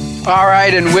 All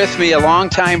right, and with me, a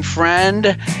longtime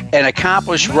friend, an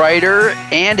accomplished writer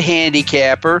and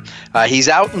handicapper. He's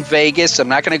out in Vegas. I'm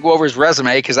not going to go over his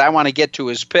resume because I want to get to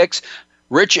his picks.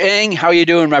 Rich Ing, how you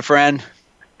doing, my friend?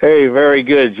 Hey, very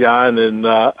good, John. And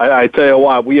I tell you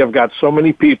what, we have got so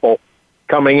many people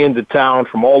coming into town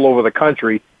from all over the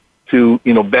country to,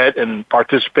 bet and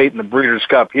participate in the Breeders'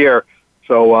 Cup here.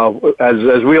 So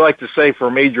as we like to say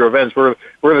for major events, we're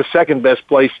the second best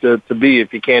place to be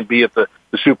if you can't be at the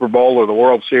Super Bowl or the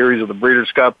World Series or the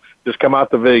Breeders' Cup. Just come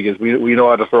out to Vegas. We know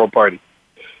how to throw a party.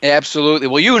 Absolutely.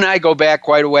 Well, you and I go back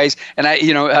quite a ways, and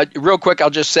real quick, I'll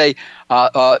just say,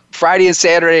 Friday and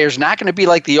Saturday is not going to be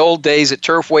like the old days at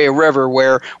Turfway River,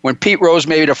 where when Pete Rose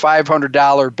made a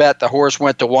 $500 bet, the horse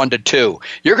went to 1-2.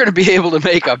 You're going to be able to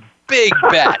make a big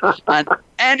bet on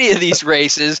any of these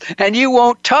races, and you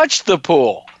won't touch the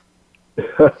pool.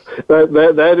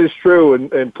 That is true,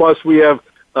 and plus we have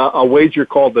a wager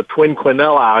called the Twin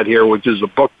Quinella out here, which is a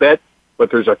book bet,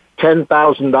 but there's a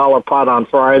 $10,000 pot on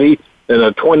Friday and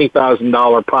a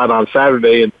 $20,000 pot on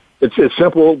Saturday, and it's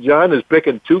simple, John, as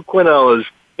picking 2 Quinellas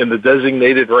in the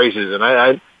designated races, and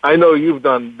I know you've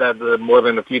done that more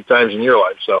than a few times in your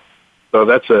life, so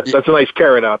that's a nice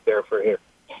carrot out there for here.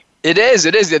 It is.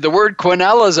 The word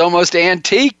Quinella is almost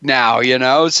antique now,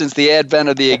 since the advent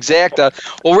of the exacta.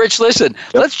 Well, Rich, listen,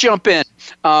 let's jump in.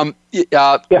 Well,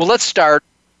 let's start.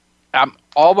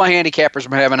 All my handicappers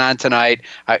we're having on tonight,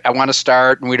 I want to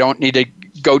start, and we don't need to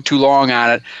go too long on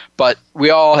it, but we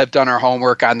all have done our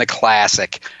homework on the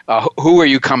Classic. Who are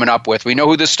you coming up with? We know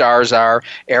who the stars are,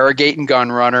 Arrogate and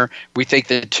Gunrunner. We think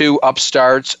the 2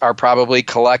 upstarts are probably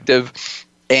Collective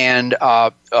and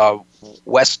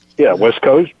West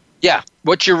Coast. Yeah.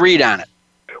 What's your read on it?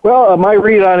 Well, my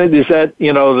read on it is that,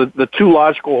 the 2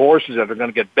 logical horses that are going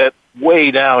to get bet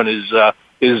way down is the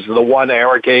 1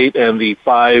 Arrogate and the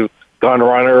 5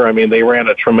 Gunrunner. I mean, they ran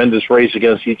a tremendous race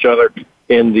against each other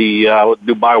in the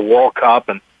Dubai World Cup,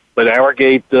 but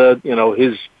Arrogate,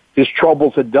 his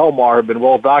troubles at Del Mar have been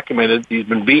well documented. He's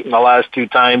been beaten the last 2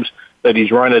 times that he's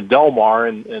run at Del Mar,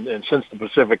 and since the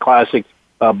Pacific Classic,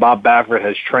 Bob Baffert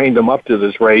has trained him up to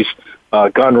this race.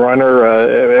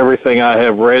 Gunrunner, everything I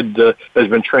have read, has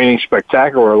been training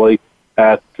spectacularly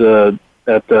at Santa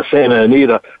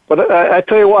Anita. But I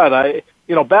tell you what,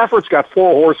 Baffert's got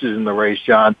 4 horses in the race,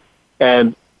 John,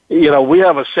 and we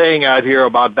have a saying out here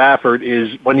about Baffert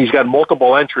is when he's got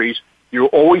multiple entries, you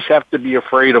always have to be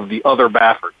afraid of the other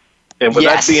Baffert. And with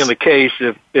that being the case,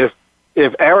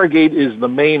 if Arrogate is the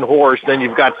main horse, then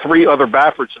you've got 3 other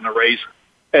Bafferts in the race.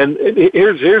 And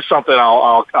here's something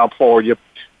I'll forward you.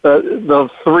 The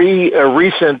 3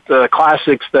 recent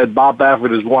classics that Bob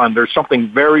Baffert has won, there's something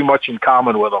very much in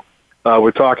common with them.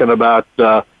 We're talking about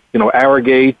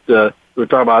Arrogate. We're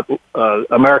talking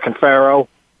about American Pharaoh.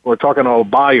 We're talking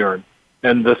about Bayern.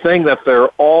 And the thing that they're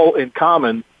all in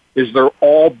common is they're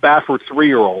all Baffert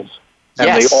 3-year-olds.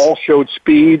 And they all showed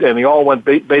speed, and they all went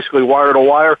basically wire to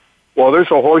wire. Well,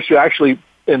 there's a horse who actually,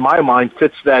 in my mind,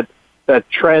 fits that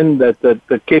trend,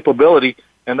 that capability,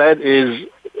 and that is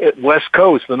West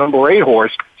Coast, the number 8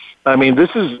 horse. I mean, this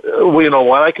is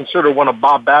what I consider one of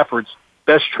Bob Baffert's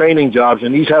best training jobs,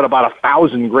 and he's had about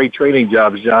 1,000 great training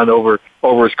jobs, John, over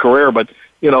his career. But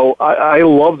I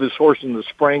love this horse in the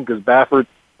spring because Baffert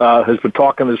has been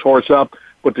talking this horse up.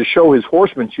 But to show his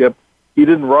horsemanship, he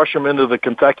didn't rush him into the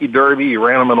Kentucky Derby. He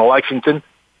ran him into Lexington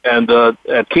and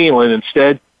at Keeneland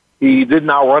instead. He didn't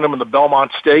outrun him in the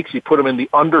Belmont Stakes. He put him in the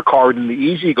undercard in the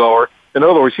Easy Goer. In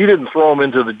other words, he didn't throw him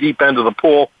into the deep end of the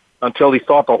pool until he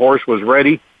thought the horse was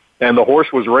ready. And the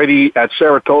horse was ready at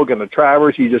Saratoga and the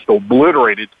Travers. He just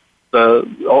obliterated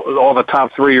all the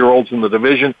top 3-year-olds in the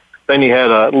division. Then he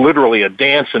had literally a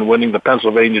dance in winning the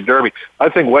Pennsylvania Derby. I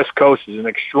think West Coast is an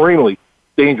extremely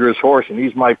dangerous horse, and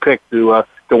he's my pick to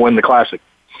win the Classic.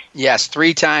 Yes,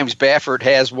 3 times Baffert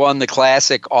has won the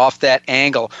Classic off that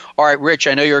angle. All right, Rich,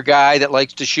 I know you're a guy that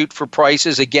likes to shoot for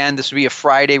prices. Again, this will be a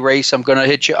Friday race I'm going to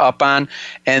hit you up on,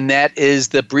 and that is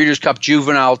the Breeders' Cup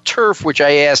Juvenile Turf, which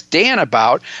I asked Dan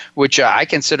about, which I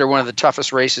consider one of the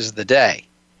toughest races of the day.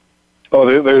 Oh,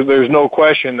 there's no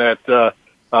question that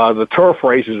the turf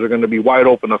races are going to be wide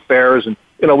open affairs. And,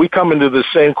 we come into the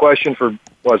same question for,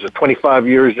 25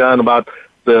 years, John, about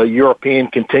the European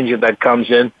contingent that comes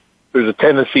in. There's a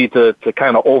tendency to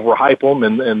kind of overhype them,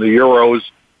 and the Euros,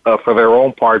 for their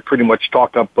own part, pretty much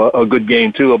talk up a good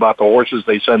game, too, about the horses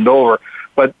they send over.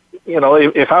 But,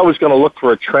 if I was going to look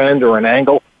for a trend or an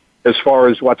angle as far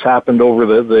as what's happened over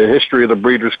the history of the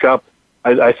Breeders' Cup,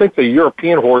 I think the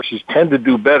European horses tend to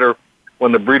do better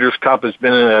when the Breeders' Cup has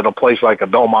been at a place like a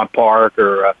Belmont Park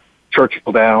or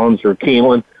Churchill Downs or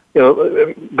Keeneland.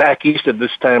 Back east at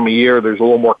this time of year, there's a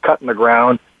little more cut in the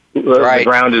ground. The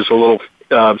ground is a little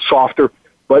softer.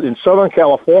 But in Southern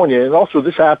California, and also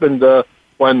this happened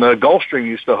when Gulfstream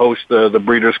used to host the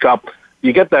Breeders' Cup,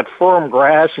 you get that firm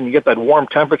grass and you get that warm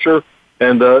temperature,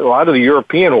 and a lot of the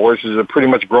European horses are pretty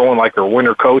much growing like their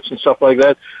winter coats and stuff like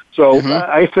that. So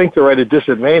I think they're at a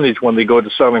disadvantage when they go to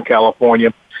Southern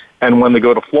California and when they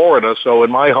go to Florida. So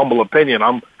in my humble opinion,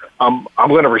 I'm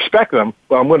going to respect them,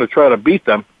 but I'm going to try to beat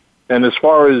them. And as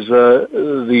far as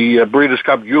the Breeders'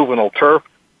 Cup Juvenile Turf,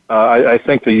 I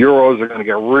think the Euros are going to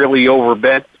get really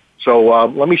overbet. So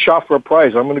let me shop for a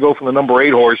price. I'm going to go for the number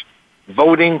 8 horse,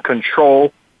 Voting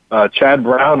Control. Chad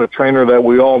Brown, a trainer that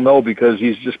we all know because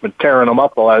he's just been tearing them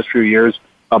up the last few years,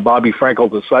 Bobby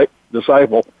Frankel's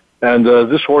disciple. And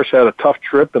this horse had a tough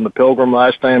trip in the Pilgrim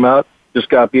last time out. just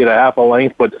got beat a half a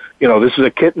length. But, this is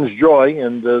a kitten's joy,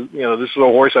 and, this is a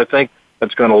horse I think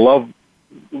that's going to love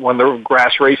when the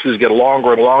grass races get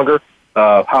longer and longer.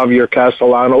 Javier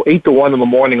Castellano, 8-1 in the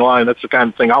morning line. That's the kind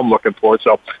of thing I'm looking for.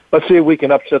 So let's see if we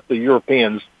can upset the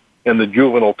Europeans in the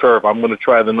juvenile turf. I'm going to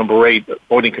try the number 8,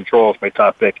 Voting Control, as my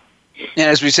top pick. And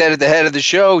as we said at the head of the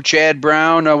show, Chad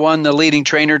Brown won the leading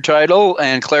trainer title,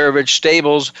 and Klarovich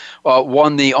Stables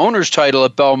won the owner's title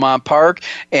at Belmont Park.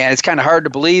 And it's kind of hard to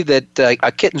believe that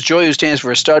a Kitten's Joy, who stands for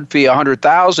a stud fee of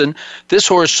 $100,000, this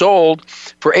horse sold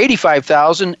for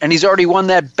 $85,000, and he's already won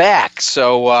that back.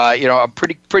 So a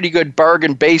pretty good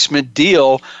bargain basement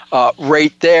deal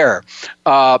right there.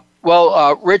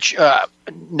 Rich,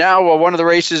 now one of the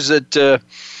races that.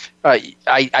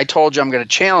 I told you I'm going to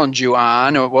challenge you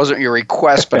on. It wasn't your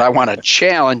request, but I want to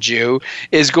challenge you,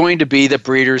 is going to be the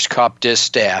Breeders' Cup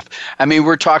Distaff. I mean,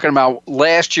 we're talking about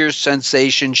last year's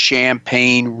sensation,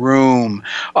 Champagne Room.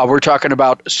 We're talking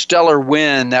about Stellar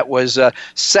Win, that was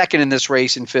second in this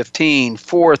race in 15,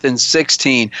 fourth in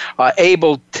 16.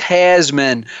 Abel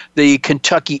Tasman, the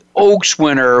Kentucky Oaks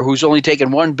winner, who's only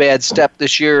taken one bad step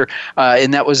this year,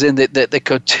 and that was in the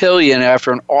cotillion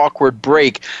after an awkward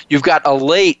break. You've got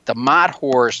Elate, the Mott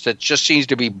horse that just seems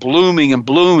to be blooming and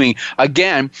blooming.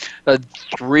 Again,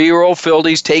 3-year-old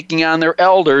fillies taking on their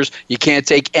elders. You can't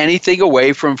take anything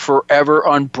away from Forever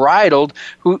Unbridled,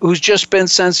 who's just been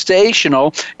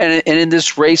sensational. And in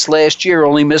this race last year,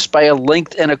 only missed by a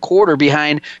length and a quarter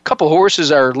behind a couple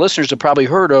horses our listeners have probably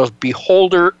heard of,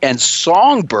 Beholder and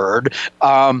Songbird.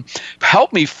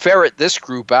 Help me ferret this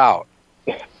group out.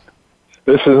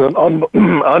 This is an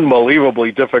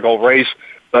unbelievably difficult race.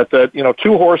 But,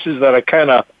 two horses that I kind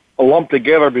of lump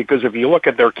together because if you look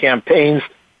at their campaigns,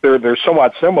 they're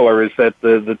somewhat similar, is that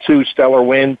the 2 Stellar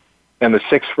Wind and the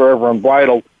 6 Forever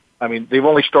Unbridled, I mean, they've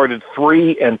only started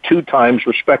 3 and 2 times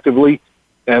respectively,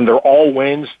 and they're all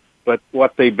wins. But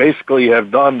what they basically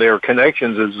have done, their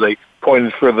connections, is they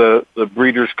pointed for the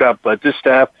Breeders' Cup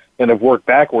Distaff and have worked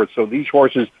backwards. So these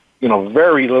horses,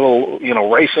 very little,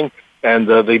 racing, and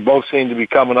they both seem to be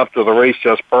coming up to the race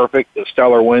just perfect. The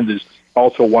Stellar Wind is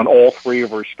also won all 3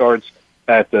 of her starts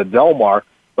at Del Mar.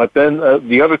 But then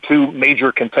the other 2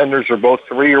 major contenders are both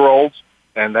 3-year-olds,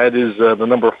 and that is the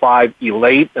number 5,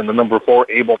 Elate, and the number 4,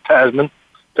 Abel Tasman.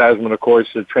 Tasman, of course,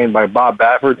 is trained by Bob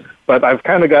Baffert. But I've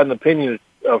kind of got an opinion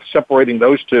of separating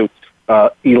those 2.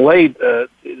 Elate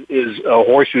is a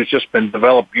horse who's just been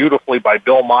developed beautifully by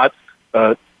Bill Mott.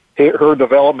 Her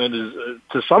development is,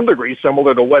 to some degree,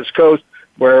 similar to West Coast,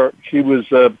 where she was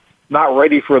not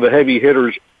ready for the heavy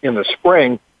hitters in the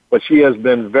spring, but she has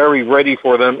been very ready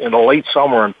for them in the late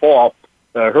summer and fall.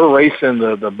 Her race in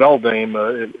the Beldame,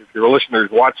 if your listeners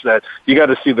watch that, you got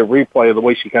to see the replay of the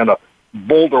way she kind of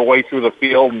bowled her way through the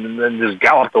field and then just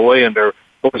galloped away under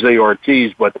Jose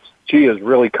Ortiz. But she is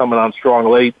really coming on strong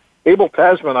late. Abel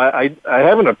Tasman, I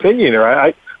have an opinion here.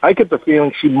 I get the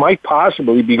feeling she might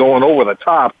possibly be going over the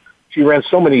top. She ran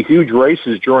so many huge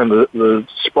races during the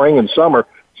spring and summer.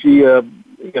 She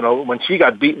when she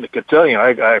got beaten at Cotillion,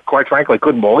 I quite frankly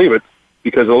couldn't believe it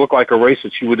because it looked like a race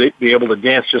that she would be able to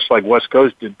dance just like West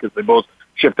Coast did because they both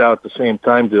shipped out at the same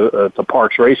time to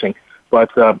Parks Racing. But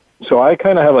so I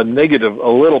kind of have a negative a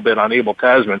little bit on Abel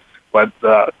Tasman, but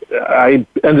I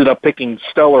ended up picking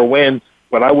Stellar Wind,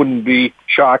 but I wouldn't be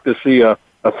shocked to see a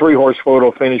 3-horse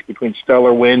photo finish between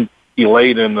Stellar Wind,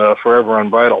 Elate, and Forever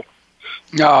Unbridled.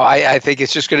 No, I think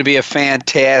it's just going to be a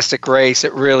fantastic race.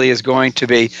 It really is going to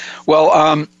be.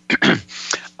 Well,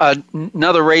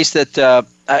 another race that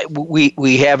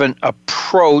we haven't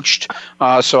approached,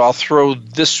 so I'll throw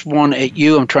this one at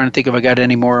you. I'm trying to think if I got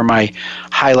any more of my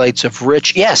highlights of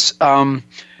Rich. Yes,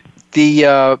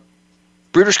 the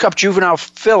Breeders' Cup Juvenile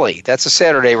Filly. That's a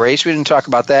Saturday race. We didn't talk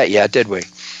about that yet, did we?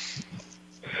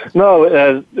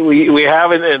 No, we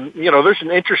haven't, and there's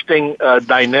an interesting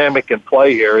dynamic in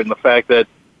play here in the fact that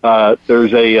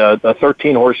there's a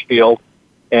 13-horse field,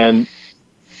 and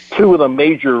 2 of the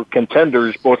major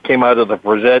contenders both came out of the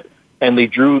Frisette, and they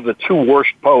drew the 2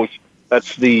 worst posts.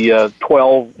 That's the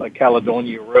 12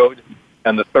 Caledonia Road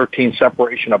and the 13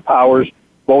 Separation of Powers.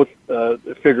 Both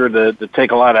figured to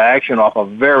take a lot of action off a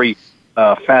very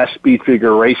fast speed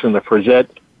figure race in the Frisette,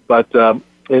 but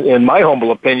in my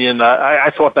humble opinion, I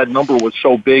thought that number was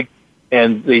so big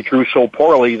and they drew so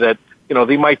poorly that,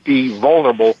 they might be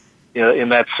vulnerable in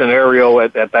that scenario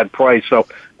at that price. So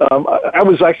I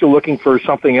was actually looking for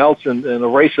something else in the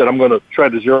race that I'm going to try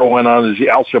to zero in on is the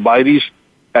Alcibiades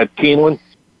at Keeneland.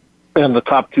 And the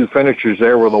top 2 finishers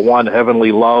there were the 1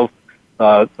 Heavenly Love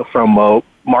from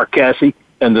Mark Cassie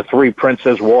and the 3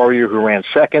 Princess Warrior who ran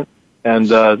second. And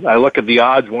I look at the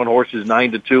odds. One horse is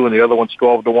 9-2 and the other one's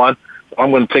 12-1.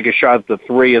 I'm going to take a shot at the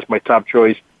 3 as my top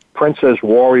choice. Princess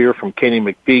Warrior from Kenny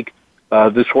McPeak.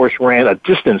 This horse ran a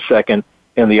distant second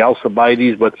in the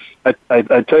Alcibiades, but I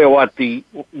tell you what, the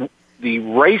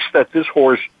race that this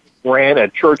horse ran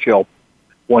at Churchill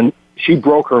when she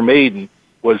broke her maiden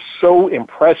was so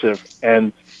impressive,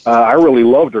 and I really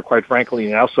loved her, quite frankly,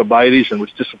 in Alcibiades, and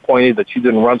was disappointed that she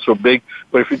didn't run so big.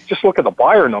 But if you just look at the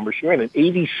Beyer number, she ran an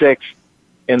 86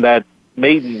 in that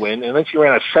maiden win, and then she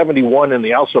ran a 71 in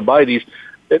the Alcibiades.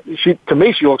 To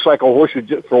me, she looks like a horse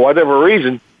who, for whatever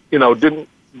reason, didn't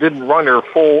run her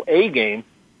full A game.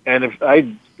 And if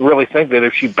I really think that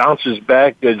if she bounces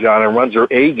back, John, and runs her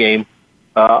A game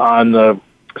on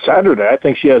Saturday, I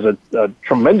think she has a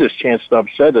tremendous chance to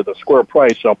upset at a square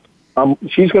price. So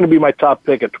she's going to be my top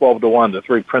pick at 12-1, the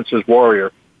 3 Princess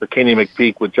Warrior for Kenny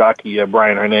McPeak with jockey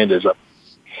Brian Hernandez up.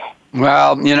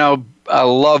 Well, I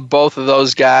love both of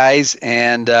those guys,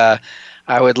 and I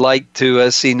would like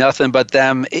to see nothing but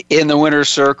them in the winner's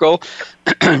circle.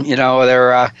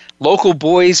 They're local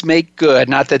boys make good.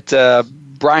 Not that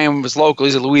Brian was local;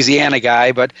 he's a Louisiana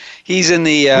guy, but he's in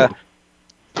the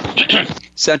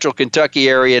Central Kentucky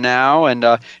area now, and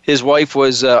his wife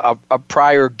was a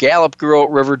prior Gallop girl at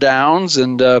River Downs,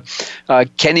 and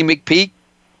Kenny McPeak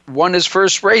won his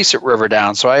first race at River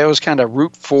Downs. So I always kind of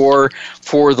root for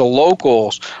the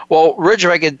locals. Well, Rich,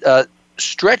 if I could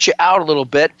stretch you out a little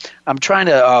bit, I'm trying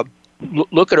to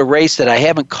look at a race that I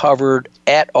haven't covered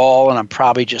at all, and I'm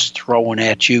probably just throwing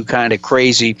at you kind of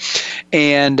crazy.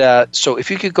 And so if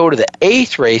you could go to the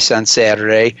 8th race on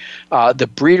Saturday, the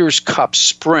Breeders' Cup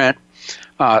Sprint,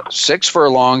 6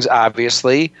 furlongs,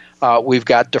 obviously. We've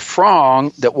got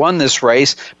DeFrong that won this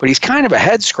race, but he's kind of a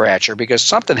head-scratcher because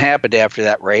something happened after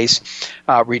that race.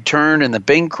 Returned in the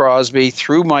Bing Crosby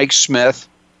through Mike Smith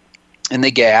in the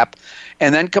Gap,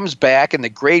 and then comes back in the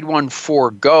Grade 1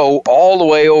 4-Go all the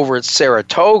way over at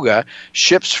Saratoga,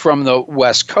 ships from the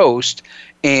West Coast,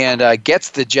 and gets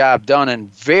the job done in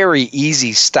very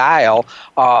easy style.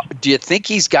 Do you think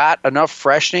he's got enough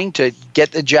freshening to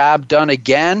get the job done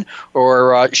again,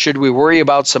 or should we worry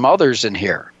about some others in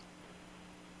here?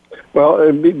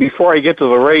 Well, before I get to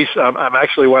the race, I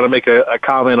actually want to make a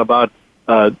comment about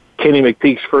Kenny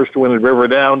McPeak's first win at River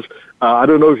Downs. I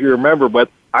don't know if you remember, but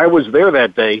I was there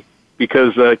that day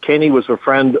because Kenny was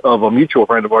a mutual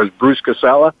friend of ours, Bruce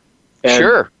Casella. And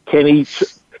sure. Kenny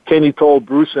told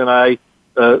Bruce and I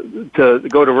to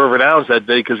go to River Downs that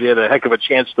day because he had a heck of a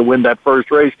chance to win that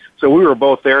first race. So we were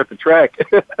both there at the track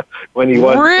when he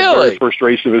won the very first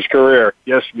race of his career.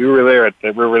 Yes, we were there at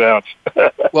River Downs.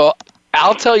 Well,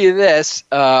 I'll tell you this,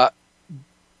 that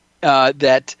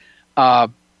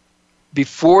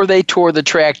before they tore the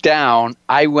track down,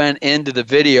 I went into the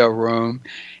video room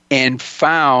and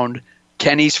found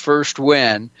Kenny's first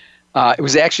win. It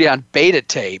was actually on beta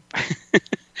tape.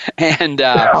 and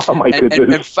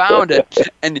found it.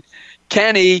 And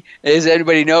Kenny, as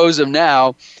everybody knows him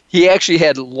now, he actually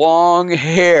had long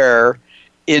hair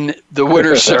in the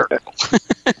winner's circle.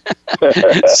 Well,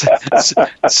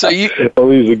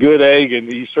 he's a good egg,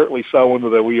 and he's certainly someone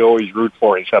that we always root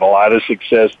for. He's had a lot of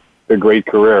success, a great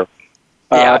career.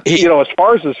 Yeah, as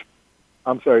far as this,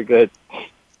 I'm sorry. Go ahead.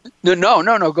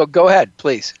 No. Go ahead,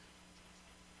 please.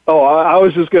 Oh, I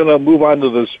was just going to move on to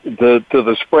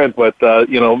the sprint, but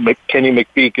Kenny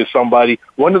McPeak is somebody.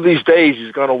 One of these days,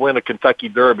 he's going to win a Kentucky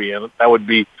Derby, and that would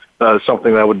be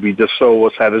something that would be just so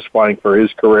satisfying for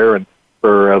his career and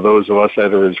for those of us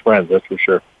that are his friends. That's for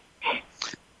sure.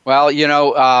 Well,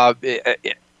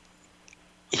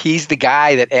 he's the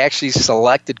guy that actually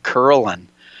selected Curlin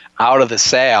out of the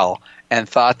sale and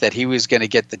thought that he was going to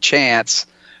get the chance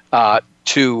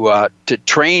to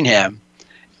train him.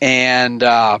 And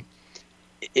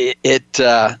it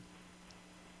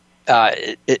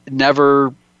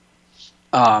never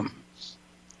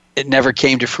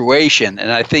came to fruition.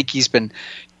 And I think he's been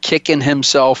kicking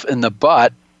himself in the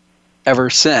butt ever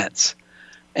since.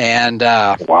 And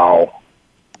wow,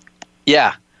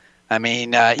 yeah, I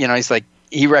mean, he's like,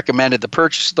 he recommended the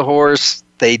purchase of the horse.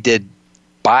 They did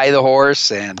buy the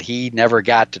horse, and he never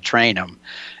got to train him.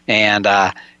 And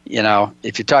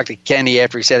if you talk to Kenny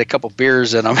after he's had a couple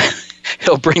beers in him,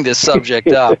 he'll bring this subject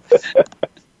up.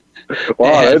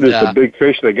 Wow, that is a big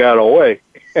fish that got away.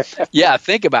 Yeah,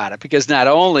 think about it, because not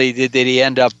only did he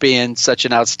end up being such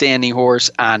an outstanding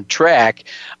horse on track,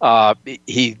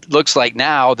 he looks like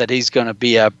now that he's going to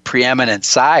be a preeminent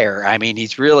sire. I mean,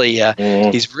 he's really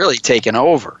taken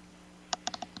over.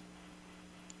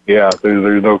 Yeah,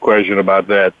 there's no question about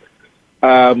that.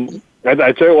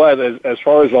 I tell you what, as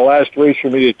far as the last race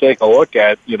for me to take a look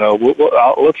at,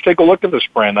 let's take a look at the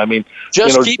sprint. I mean,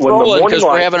 just keep rolling because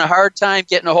we're having a hard time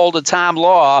getting a hold of Tom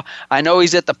Law. I know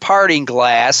he's at the parting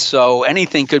glass, so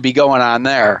anything could be going on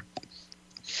there.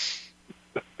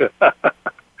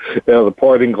 The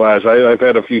parting glass. I've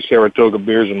had a few Saratoga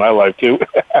beers in my life too.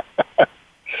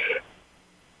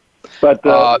 But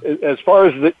as far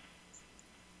as the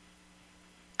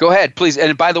Go ahead, please.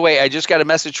 And by the way, I just got a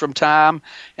message from Tom,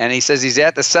 and he says he's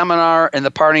at the seminar in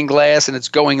the parting glass, and it's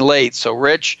going late. So,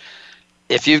 Rich,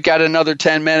 if you've got another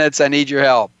 10 minutes, I need your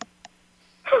help.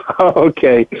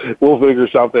 Okay, we'll figure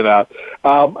something out.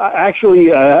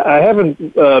 Actually, I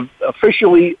haven't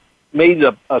officially made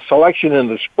a selection in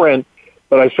the sprint,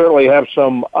 but I certainly have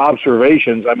some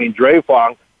observations. I mean,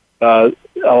 Dreyfong, a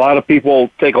lot of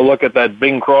people take a look at that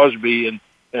Bing Crosby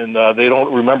and they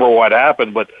don't remember what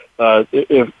happened, but the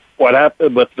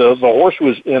horse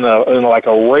was in like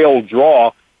a rail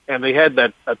draw, and they had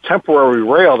a temporary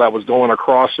rail that was going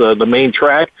across the main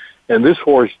track, and this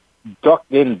horse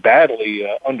ducked in badly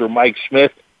under Mike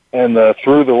Smith and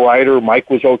through the rider. Mike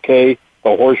was okay,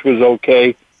 the horse was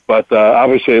okay, but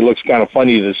obviously it looks kind of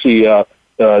funny to see a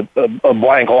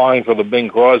blank line for the Bing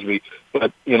Crosby.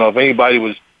 But if anybody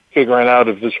was figuring out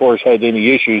if this horse had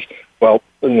any issues, well,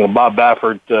 Bob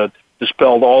Baffert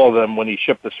dispelled all of them when he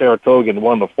shipped the Saratoga and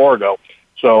won the Fargo.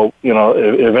 So,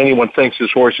 if anyone thinks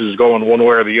this horse is going one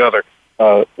way or the other,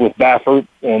 with Baffert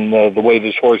and the way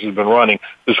this horse has been running,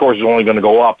 this horse is only going to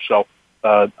go up. So,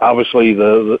 obviously,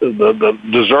 the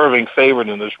deserving favorite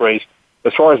in this race.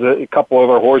 As far as a couple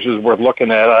other horses worth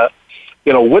looking at,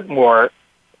 Whitmore,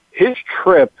 his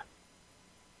trip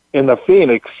in the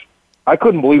Phoenix, I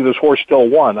couldn't believe this horse still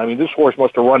won. I mean, this horse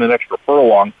must have run an extra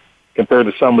furlong compared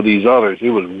to some of these others. He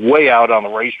was way out on the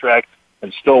racetrack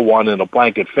and still won in a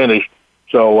blanket finish.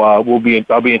 So I'll be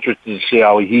interested to see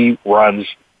how he runs,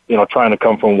 trying to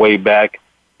come from way back.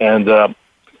 And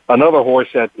another horse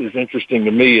that is interesting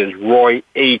to me is Roy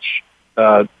H.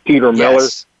 Peter Miller.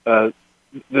 Yes.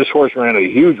 This horse ran a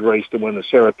huge race to win the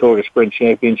Saratoga Sprint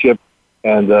Championship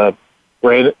and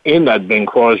ran in that Bing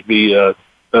Crosby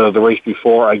the race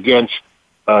before against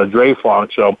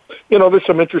Dreyfong. So, there's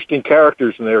some interesting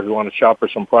characters in there if you want to shop for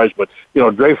some price, but,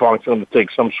 Dreyfong's going to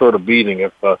take some sort of beating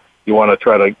if you want to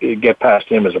try to get past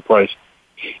him as a price.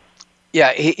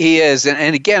 Yeah, he is.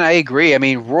 And again, I agree. I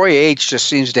mean, Roy H. just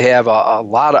seems to have a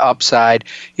lot of upside.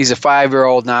 He's a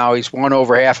 5-year-old now. He's won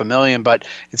over $500,000, but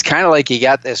it's kind of like he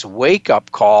got this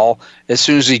wake-up call as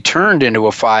soon as he turned into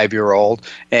a 5-year-old.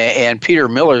 And Peter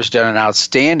Miller's done an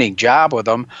outstanding job with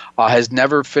him, has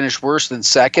never finished worse than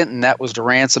second, and that was to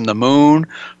Ransom the Moon,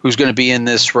 who's going to be in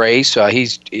this race.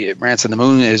 Ransom the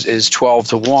Moon is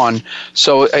 12-1.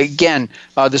 So, again,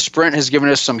 the sprint has given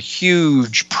us some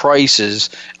huge prices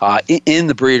in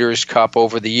the Breeders' Cup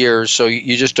over the years, so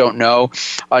you just don't know.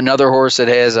 Another horse that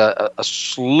has a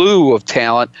slew of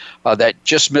talent that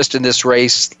just missed in this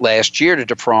race last year to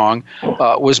DeProng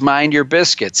was Mind Your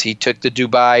Biscuits. He took the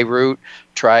Dubai route,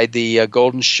 tried the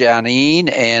Golden Shanine,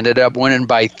 and ended up winning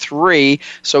by 3.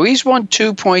 So he's won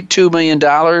 $2.2 million.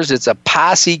 It's a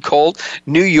posse colt,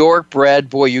 New York bred.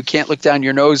 Boy, you can't look down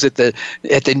your nose at the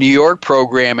New York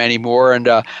program anymore. And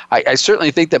I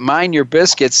certainly think that Mind Your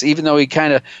Biscuits, even though he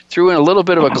kind of threw in a little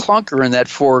bit of a clunker in that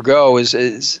 4-go,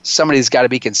 is somebody that's got to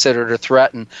be considered a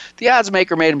threat. And the odds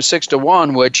maker made him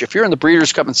 6-1, which if you're in the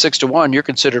Breeders' Cup and 6-1, you're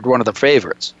considered one of the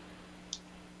favorites.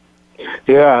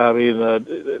 Yeah, I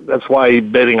mean, that's why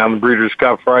betting on the Breeders'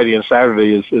 Cup Friday and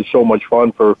Saturday is so much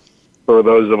fun for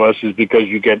those of us, is because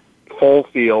you get full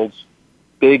fields,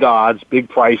 big odds, big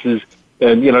prices.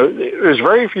 And, there's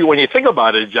very few, when you think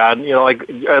about it, John, like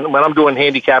when I'm doing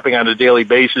handicapping on a daily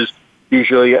basis,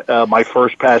 usually my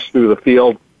first pass through the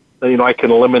field, I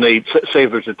can eliminate, say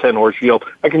if there's a 10-horse field,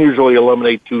 I can usually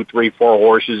eliminate 2, 3, 4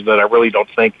 horses that I really don't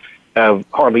think have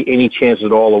hardly any chance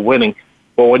at all of winning.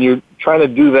 But when you're trying to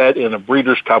do that in a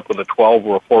Breeders' Cup with a 12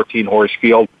 or a 14-horse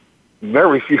field,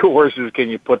 very few horses can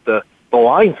you put the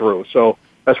line through. So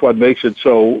that's what makes it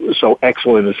so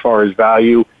excellent as far as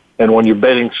value. And when you're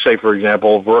betting, say, for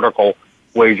example, vertical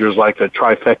wagers like the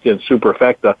trifecta and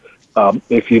superfecta,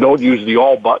 if you don't use the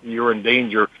all button, you're in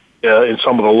danger in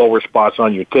some of the lower spots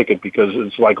on your ticket, because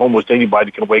it's like almost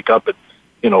anybody can wake up at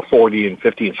 40 and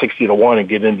 50 and 60-1 and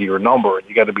get into your number, and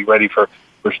you got to be ready for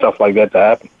stuff like that to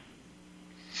happen.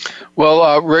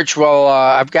 Well, Rich,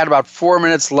 I've got about 4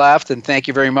 minutes left, and thank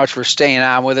you very much for staying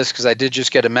on with us, because I did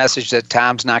just get a message that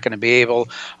Tom's not going to be able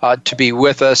to be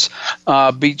with us.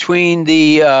 Between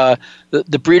the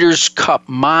Breeders' Cup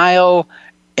Mile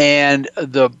and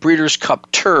the Breeders' Cup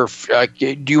Turf,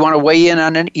 do you want to weigh in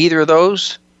on either of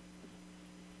those?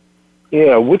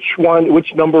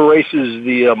 Which number race is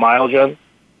the mile, John?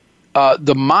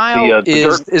 The mile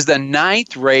is the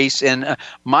 9th race, and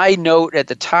my note at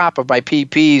the top of my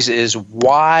PPs is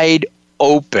wide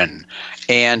open.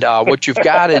 And what you've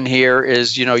got in here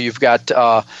is, you've got,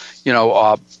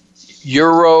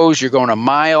 Euros, you're going a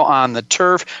mile on the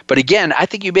turf. But again, I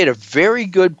think you made a very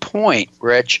good point,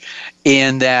 Rich,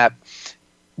 in that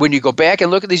when you go back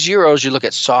and look at these Euros, you look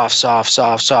at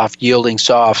soft, yielding,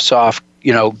 soft,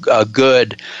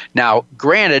 good. Now,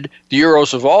 granted, the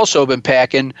Euros have also been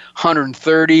packing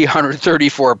 130,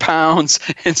 134 pounds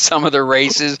in some of the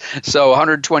races. So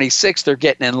 126, they're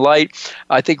getting in light.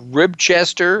 I think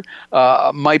Ribchester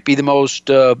might be the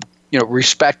most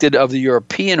respected of the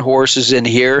European horses in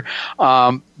here.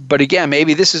 But again,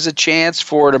 maybe this is a chance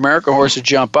for an American horse to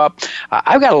jump up.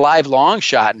 I've got a live long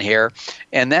shot in here,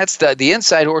 and that's the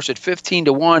inside horse at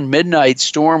 15-1, Midnight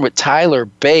Storm with Tyler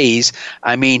Bays.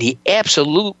 I mean, he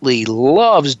absolutely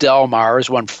loves Del Mar, has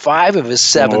won 5 of his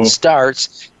 7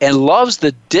 starts, and loves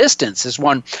the distance, has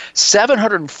won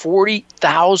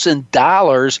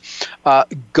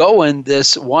 $740,000 going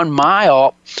this 1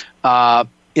 mile.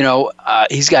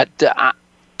 He's got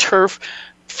turf,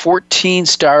 14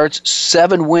 starts,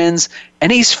 7 wins,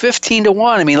 and he's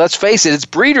 15-1. I mean, let's face it, it's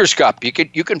Breeders' Cup.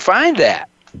 You can find that.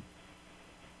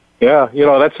 Yeah,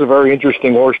 that's a very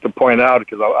interesting horse to point out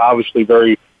because I'm obviously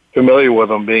very familiar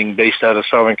with him, being based out of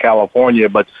Southern California.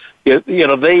 But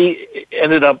they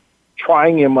ended up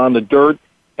trying him on the dirt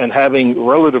and having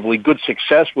relatively good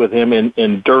success with him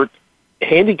in dirt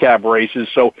handicap races.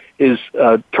 So his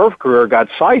turf career got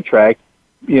sidetracked,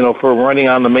 for running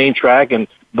on the main track and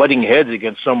butting heads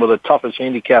against some of the toughest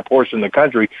handicap horses in the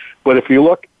country. But if you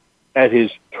look at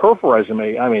his turf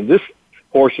resume, I mean, this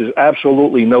horse is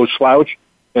absolutely no slouch.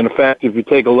 And in fact, if you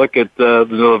take a look at the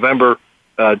November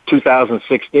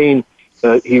 2016,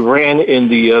 he ran in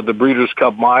the Breeders'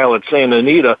 Cup Mile at Santa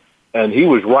Anita, and he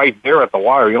was right there at the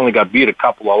wire. He only got beat a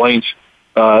couple of lengths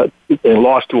and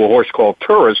lost to a horse called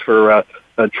Tourist for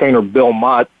trainer Bill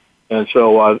Mott. And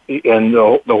so,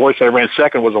 the horse that ran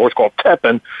second was a horse called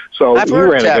Tepin. So he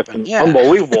ran against an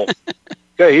unbelievable.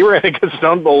 He ran against an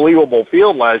unbelievable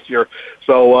field last year.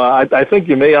 So I think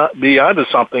you may be onto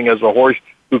something as a horse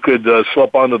who could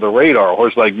slip under the radar. A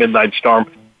horse like Midnight Storm,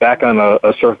 back on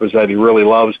a surface that he really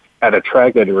loves, at a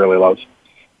track that he really loves.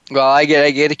 Well, I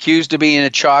get accused of being a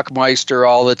chalkmeister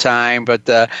all the time, but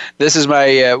this is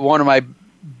my one of my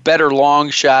better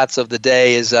long shots of the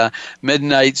day is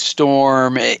Midnight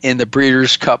Storm in the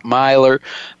Breeders' Cup Mile,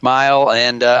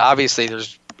 and obviously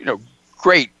there's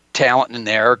great talent in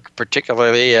there,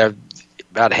 particularly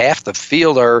about half the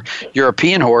field are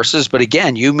European horses. But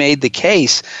again, you made the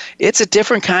case. It's a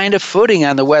different kind of footing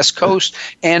on the West Coast.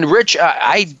 And Rich,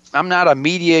 I'm not a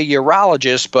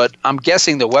meteorologist, but I'm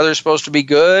guessing the weather's supposed to be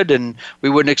good, and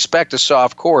we wouldn't expect a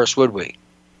soft course, would we?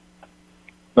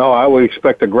 No, I would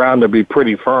expect the ground to be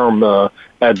pretty firm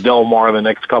at Del Mar the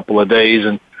next couple of days.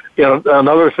 And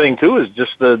another thing too is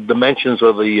just the dimensions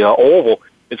of the oval.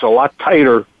 It's a lot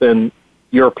tighter than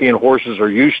European horses are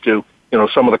used to.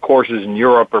 Some of the courses in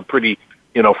Europe are pretty,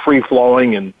 free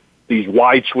flowing and these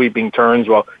wide sweeping turns.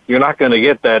 Well, you're not going to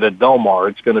get that at Del Mar.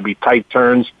 It's going to be tight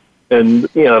turns, and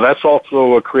that's also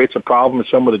what creates a problem with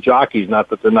some of the jockeys. Not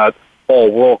that they're not all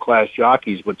world class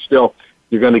jockeys, but still.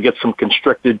 You're going to get some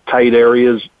constricted, tight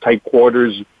areas, tight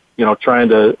quarters, trying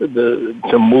to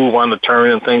move on the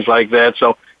turn and things like that.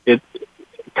 So it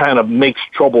kind of makes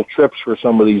trouble trips for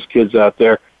some of these kids out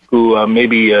there who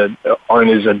maybe aren't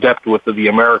as adept with the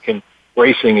American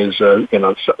racing as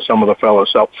some of the fellows.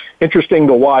 So interesting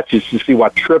to watch is to see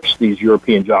what trips these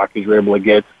European jockeys are able to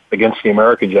get against the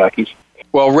American jockeys.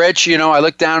 Well, Rich, I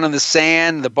look down in the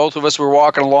sand. The both of us were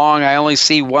walking along. I only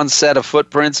see one set of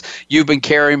footprints. You've been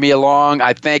carrying me along.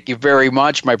 I thank you very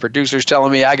much. My producer's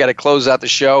telling me I got to close out the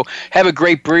show. Have a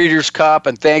great Breeders' Cup,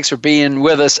 and thanks for being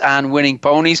with us on Winning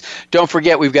Ponies. Don't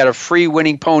forget, we've got a free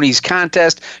Winning Ponies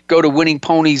contest. Go to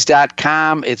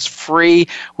winningponies.com. It's free.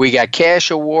 We got cash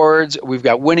awards. We've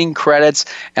got winning credits,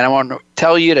 and I want to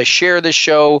tell you to share the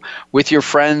show with your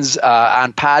friends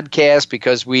on podcast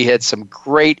because we had some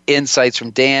great insights from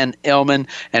Dan Illman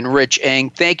and Rich Eng.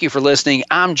 Thank you for listening.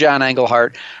 I'm John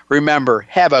Englehart. Remember,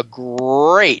 have a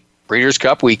great Breeders'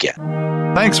 Cup weekend.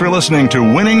 Thanks for listening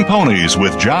to Winning Ponies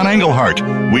with John Englehart.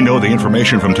 We know the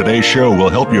information from today's show will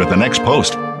help you at the next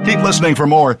post. Keep listening for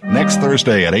more next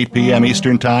Thursday at 8 p.m.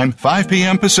 Eastern Time, 5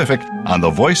 p.m. Pacific on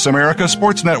the Voice America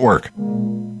Sports Network.